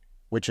gave me,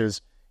 which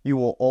is you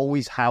will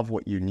always have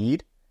what you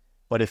need.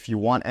 But if you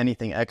want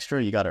anything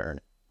extra, you got to earn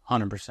it.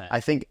 100%. I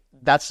think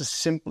that's the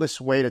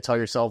simplest way to tell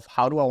yourself,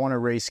 how do I want to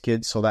raise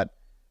kids so that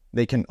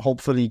they can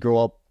hopefully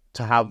grow up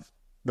to have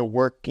the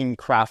working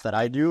craft that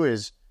I do,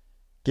 is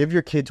give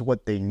your kids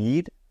what they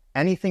need.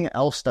 Anything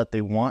else that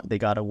they want, they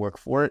got to work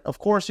for it. Of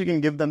course, you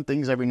can give them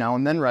things every now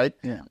and then, right?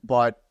 Yeah.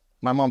 But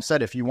my mom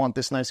said, if you want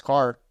this nice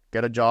car,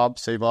 get a job,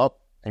 save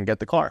up, and get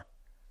the car.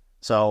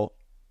 So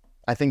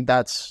I think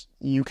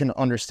you can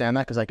understand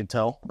that, because I could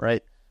tell,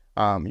 right?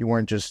 You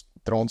weren't just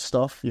throwing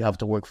stuff. You have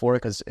to work for it,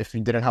 because if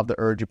you didn't have the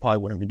urge, you probably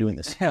wouldn't be doing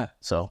this. Yeah.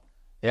 So.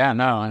 Yeah,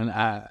 no,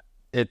 and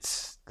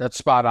that's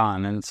spot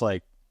on. And it's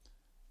like,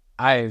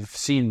 I've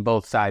seen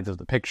both sides of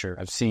the picture.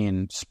 I've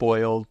seen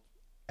spoiled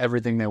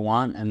everything they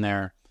want, and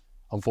they're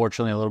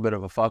unfortunately a little bit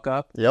of a fuck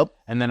up. Yep.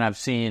 And then I've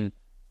seen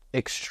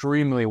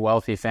extremely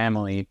wealthy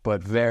family,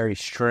 but very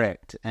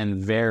strict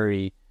and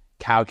very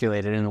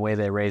calculated in the way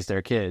they raise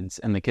their kids,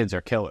 and the kids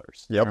are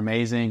killers. Yep. They're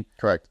amazing.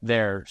 Correct.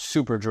 They're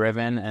super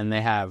driven, and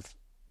they have,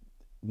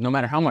 no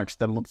matter how much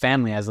the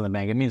family has in the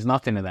bank, it means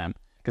nothing to them,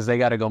 because they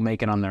got to go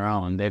make it on their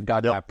own. They've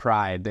got that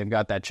pride. They've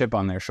got that chip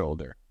on their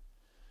shoulder.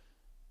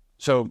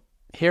 So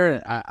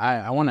here,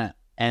 I want to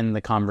end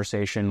the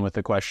conversation with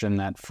a question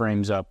that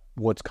frames up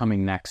what's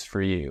coming next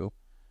for you.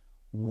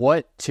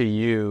 What to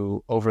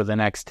you over the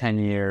next 10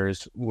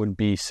 years would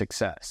be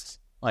success?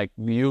 Like,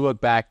 you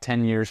look back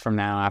 10 years from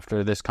now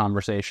after this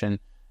conversation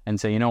and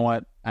say, you know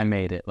what? I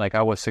made it. Like,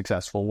 I was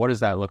successful. What does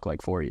that look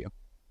like for you?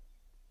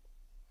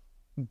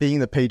 Being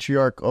the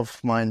patriarch of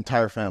my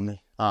entire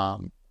family.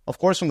 Of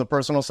course, from the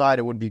personal side,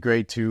 it would be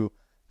great to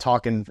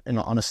talk on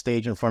a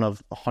stage in front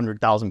of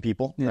 100,000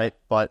 people, right?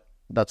 But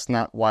that's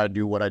not why I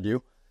do what I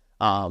do.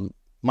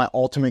 My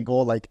ultimate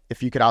goal, like,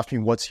 if you could ask me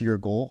what's your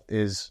goal,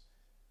 is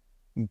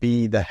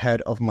be the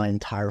head of my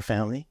entire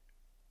family,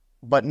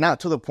 but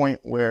not to the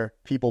point where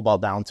people bow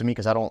down to me,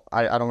 because I don't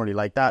really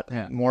like that.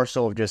 Yeah. More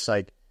so of just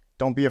like,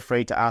 don't be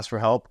afraid to ask for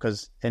help,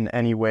 because in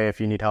any way, if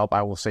you need help,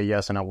 I will say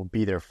yes, and I will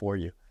be there for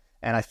you.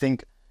 And I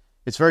think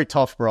it's very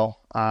tough, bro,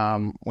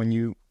 when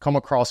you come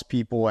across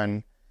people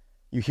and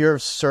you hear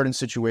of certain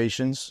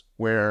situations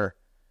where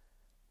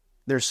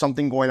there's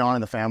something going on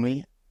in the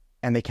family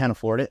and they can't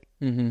afford it.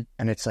 Mm-hmm.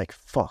 And it's like,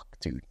 fuck,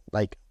 dude.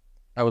 Like,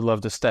 I would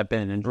love to step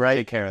in and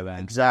take care of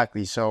that.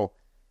 Exactly. So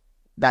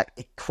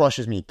it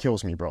crushes me, it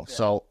kills me, bro. Yeah.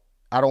 So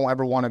I don't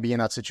ever want to be in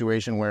that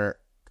situation where,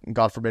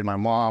 God forbid, my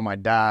mom, my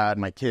dad,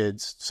 my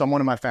kids,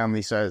 someone in my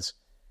family says,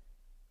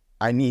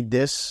 I need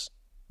this,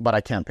 but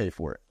I can't pay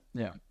for it.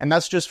 Yeah. And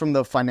that's just from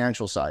the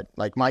financial side.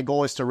 Like, my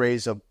goal is to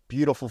raise a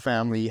beautiful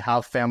family,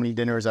 have family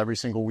dinners every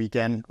single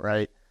weekend,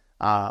 right?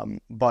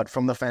 But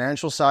from the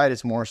financial side,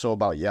 it's more so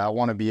about, I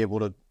want to be able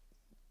to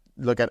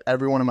look at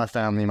everyone in my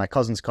family, my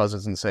cousins,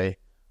 and say,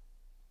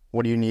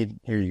 what do you need?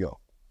 Here you go.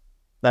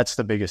 That's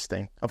the biggest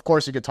thing. Of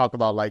course, you could talk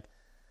about like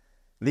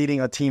leading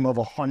a team of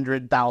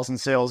 100,000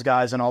 sales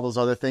guys and all those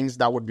other things.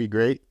 That would be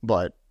great.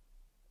 But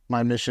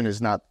my mission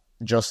is not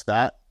just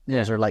that. Yeah.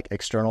 Those are like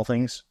external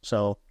things.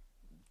 So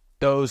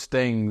those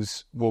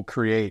things will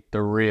create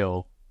the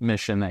real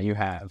mission that you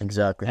have.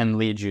 Exactly. And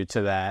lead you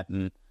to that.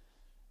 And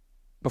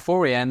before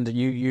we end,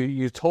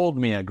 you told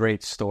me a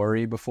great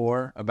story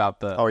before about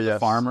the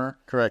farmer.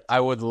 Correct. I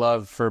would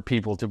love for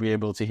people to be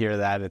able to hear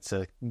that. It's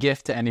a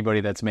gift to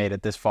anybody that's made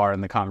it this far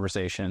in the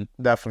conversation.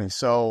 Definitely.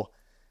 So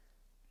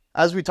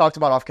as we talked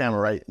about off camera,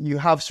 right, you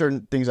have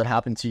certain things that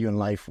happen to you in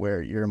life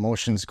where your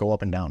emotions go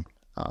up and down.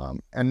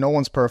 And no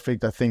one's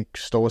perfect. I think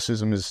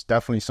stoicism is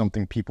definitely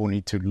something people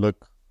need to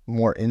look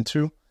more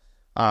into.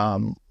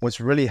 What's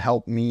really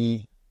helped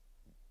me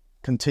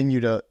continue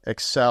to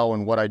excel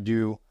in what I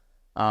do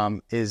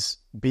is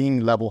being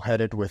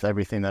level-headed with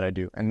everything that I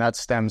do. And that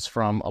stems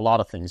from a lot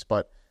of things.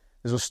 But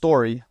there's a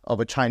story of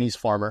a Chinese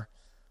farmer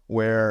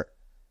where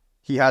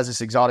he has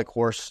this exotic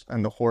horse,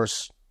 and the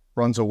horse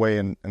runs away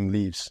and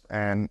leaves.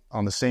 And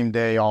on the same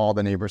day, all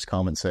the neighbors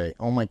come and say,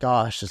 oh my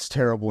gosh, it's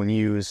terrible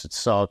news. It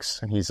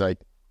sucks. And he's like,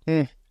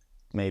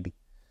 maybe.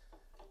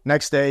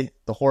 Next day,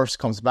 the horse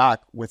comes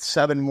back with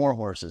 7 more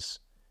horses.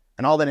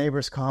 And all the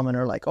neighbors come and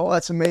are like, oh,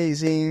 that's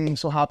amazing. I'm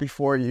so happy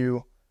for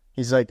you.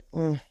 He's like,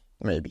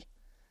 maybe.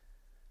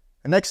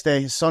 The next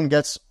day, his son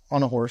gets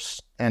on a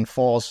horse and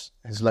falls.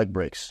 His leg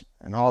breaks.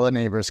 And all the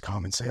neighbors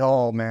come and say,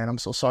 oh, man, I'm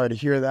so sorry to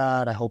hear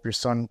that. I hope your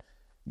son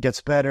gets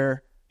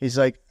better. He's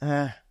like,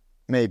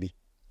 maybe.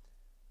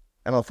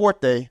 And on the 4th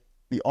day,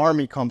 the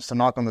army comes to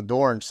knock on the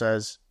door and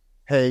says,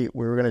 hey,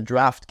 we were going to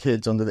draft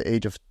kids under the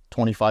age of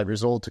 25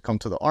 years old to come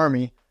to the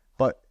army,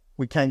 but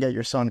we can't get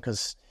your son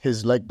because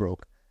his leg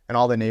broke. And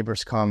all the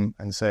neighbors come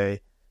and say,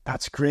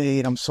 that's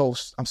great. I'm so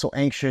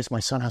anxious.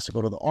 My son has to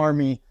go to the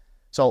army.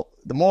 So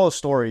the moral of the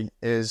story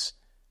is,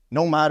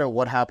 no matter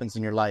what happens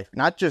in your life,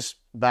 not just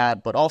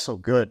bad, but also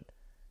good,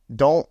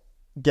 don't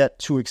get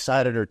too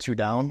excited or too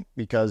down,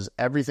 because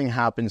everything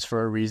happens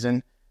for a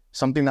reason.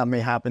 Something that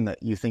may happen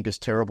that you think is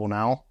terrible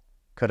now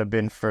could have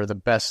been for the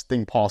best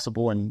thing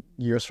possible in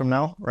years from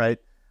now, right?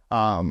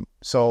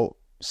 So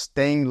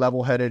staying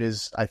level-headed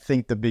is, I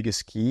think, the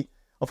biggest key.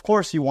 Of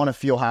course, you want to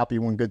feel happy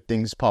when good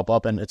things pop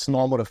up, and it's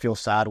normal to feel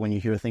sad when you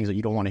hear things that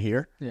you don't want to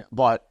hear. Yeah.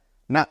 But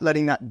not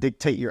letting that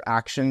dictate your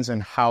actions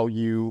and how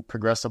you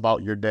progress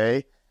about your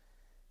day,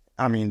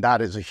 I mean,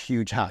 that is a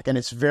huge hack. And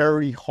it's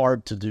very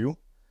hard to do.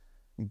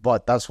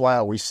 But that's why I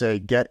always say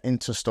get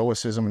into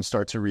Stoicism and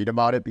start to read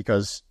about it,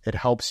 because it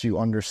helps you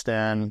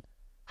understand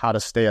how to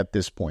stay at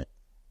this point.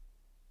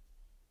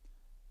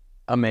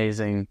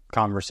 Amazing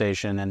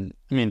conversation. And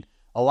I mean,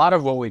 a lot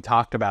of what we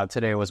talked about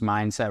today was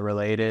mindset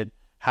related,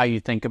 how you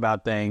think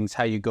about things,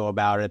 how you go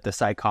about it, the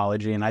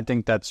psychology. And I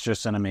think that's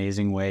just an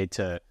amazing way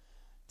to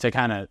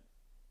kind of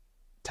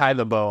tie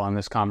the bow on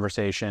this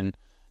conversation.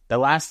 The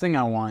last thing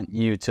I want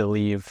you to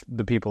leave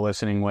the people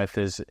listening with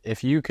is,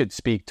 if you could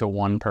speak to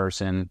one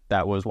person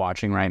that was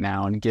watching right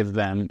now and give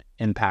them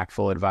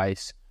impactful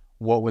advice,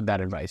 what would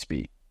that advice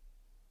be?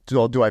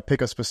 Do I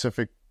pick a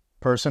specific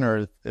person,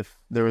 or if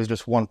there was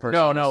just one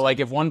person? No,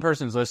 like if one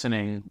person's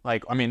listening,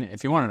 like, I mean,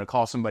 if you wanted to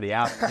call somebody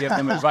out and give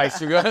them advice,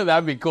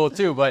 that'd be cool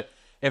too. But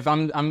if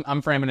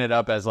I'm framing it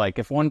up as like,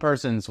 if one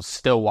person's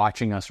still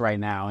watching us right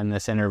now in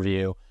this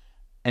interview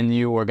and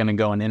you were going to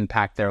go and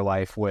impact their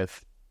life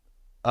with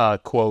a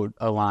quote,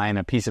 a line,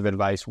 a piece of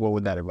advice, what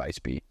would that advice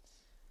be?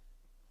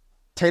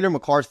 Taylor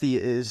McCarthy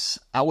is,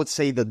 I would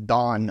say, the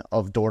Don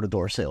of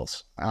door-to-door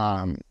sales.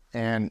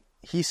 And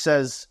he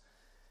says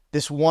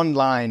this one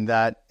line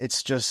that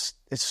it's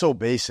so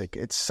basic.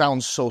 It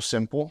sounds so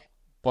simple,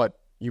 but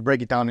you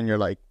break it down and you're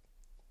like,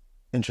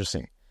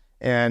 interesting.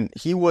 And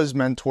he was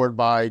mentored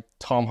by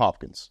Tom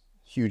Hopkins,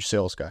 huge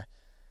sales guy.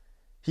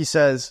 He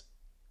says,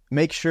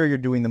 make sure you're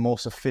doing the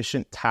most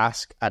efficient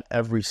task at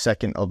every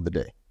second of the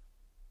day.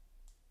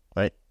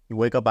 Right? You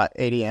wake up at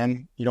 8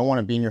 a.m. You don't want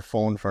to be in your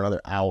phone for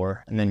another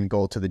hour and then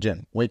go to the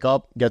gym. Wake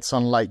up, get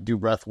sunlight, do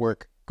breath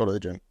work, go to the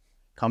gym.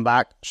 Come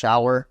back,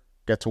 shower,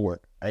 get to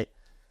work, right?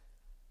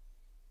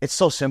 It's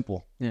so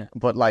simple. Yeah.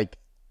 But like,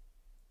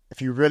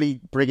 if you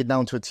really break it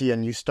down to a T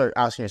and you start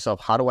asking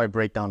yourself, how do I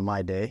break down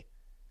my day?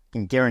 I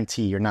can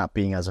guarantee you're not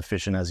being as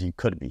efficient as you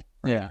could be.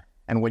 Yeah.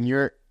 And when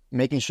you're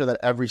making sure that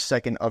every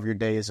second of your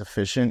day is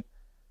efficient,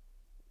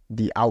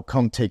 the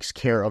outcome takes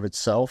care of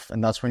itself.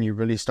 And that's when you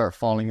really start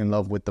falling in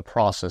love with the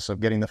process of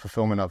getting the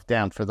fulfillment of,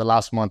 damn, for the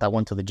last month, I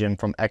went to the gym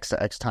from X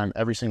to X time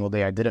every single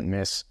day. I didn't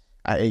miss.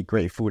 I ate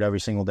great food every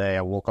single day.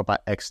 I woke up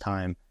at X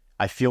time.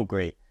 I feel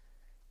great.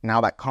 Now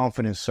that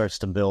confidence starts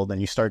to build,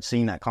 and you start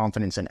seeing that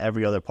confidence in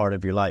every other part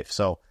of your life.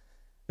 So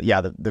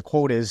yeah, the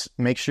quote is,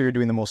 make sure you're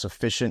doing the most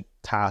efficient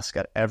task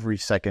at every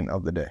second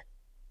of the day.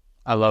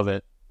 I love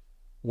it.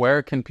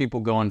 Where can people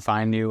go and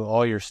find you?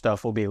 All your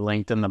stuff will be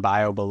linked in the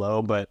bio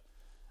below, but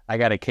I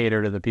got to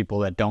cater to the people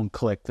that don't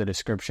click the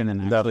description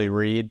and actually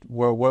read.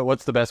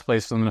 What's the best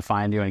place for them to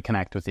find you and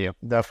connect with you?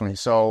 Definitely.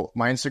 So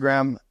my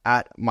Instagram,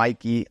 at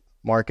Mikey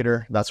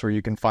Marketer. That's where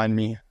you can find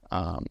me.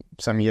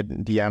 Send me a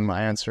DM.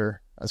 I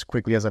answer as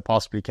quickly as I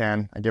possibly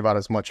can. I give out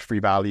as much free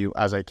value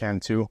as I can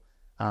too.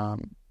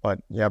 But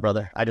yeah,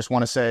 brother, I just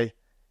want to say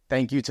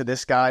thank you to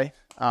this guy.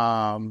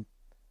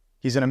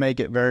 He's going to make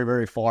it very,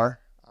 very far.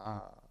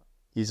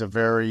 He's a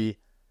very,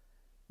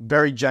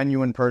 very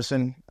genuine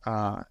person.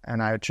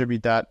 And I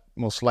attribute that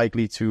most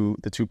likely to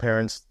the two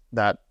parents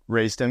that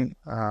raised him.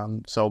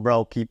 So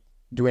bro, keep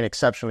doing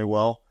exceptionally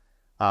well.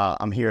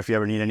 I'm here if you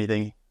ever need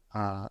anything.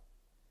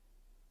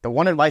 The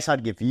one advice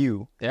I'd give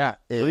you is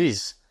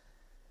please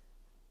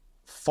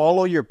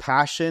follow your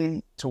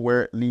passion to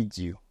where it leads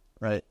you,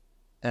 right?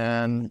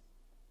 And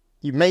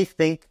you may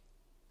think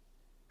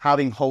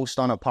having host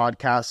on a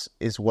podcast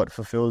is what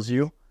fulfills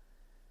you,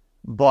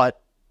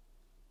 but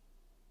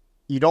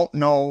you don't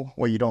know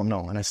what you don't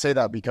know. And I say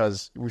that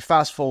because we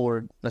fast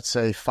forward, let's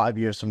say 5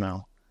 years from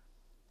now,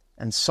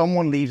 and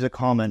someone leaves a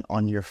comment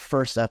on your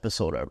first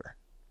episode ever.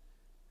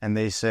 And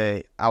they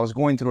say, I was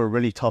going through a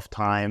really tough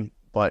time,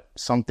 but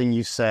something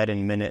you said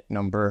in minute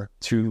number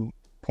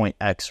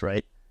 2.x,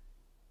 right,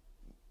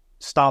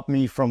 stopped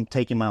me from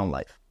taking my own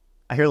life.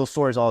 I hear those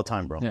stories all the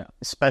time, bro. Yeah.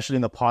 Especially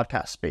in the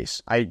podcast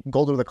space. I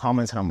go through the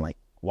comments and I'm like,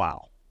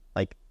 wow.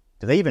 Like,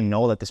 do they even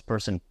know that this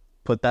person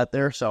put that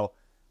there? So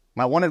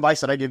my one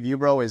advice that I give you,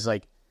 bro, is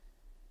like,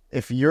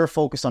 if you're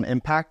focused on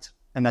impact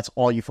and that's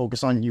all you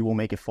focus on, you will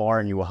make it far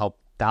and you will help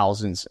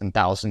thousands and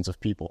thousands of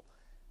people.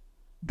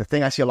 The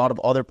thing I see a lot of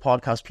other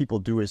podcast people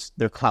do is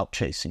they're clout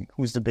chasing.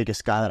 Who's the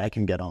biggest guy that I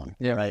can get on?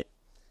 Yeah. Right.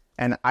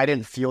 And I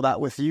didn't feel that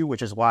with you,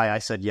 which is why I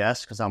said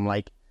yes, because I'm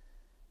like,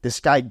 this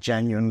guy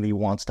genuinely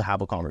wants to have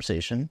a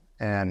conversation.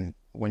 And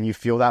when you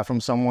feel that from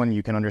someone,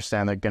 you can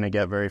understand they're going to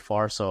get very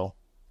far. So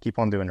keep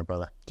on doing it,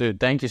 brother. Dude,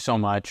 thank you so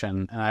much.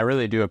 And I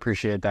really do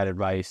appreciate that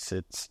advice.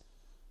 It's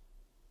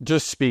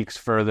just speaks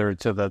further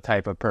to the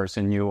type of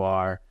person you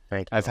are.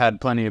 Thank you. I've had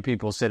plenty of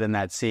people sit in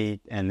that seat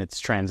and it's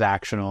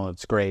transactional.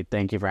 It's great.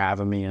 Thank you for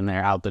having me in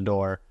there, out the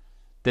door.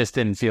 This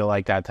didn't feel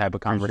like that type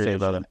of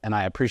conversation. And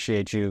I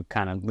appreciate you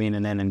kind of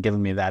leaning in and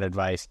giving me that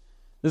advice.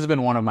 This has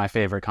been one of my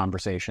favorite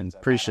conversations.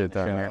 Appreciate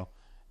that, man.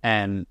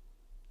 And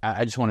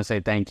I just want to say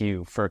thank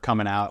you for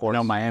coming out. I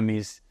know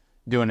Miami's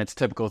doing its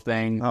typical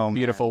thing. Oh,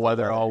 beautiful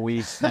weather all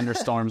week,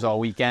 thunderstorms all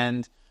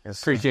weekend.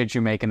 Yes, appreciate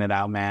you making it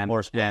out, man. Of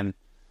course, and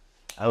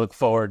I look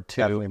forward to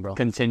Definitely, bro.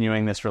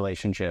 continuing this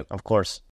relationship. Of course.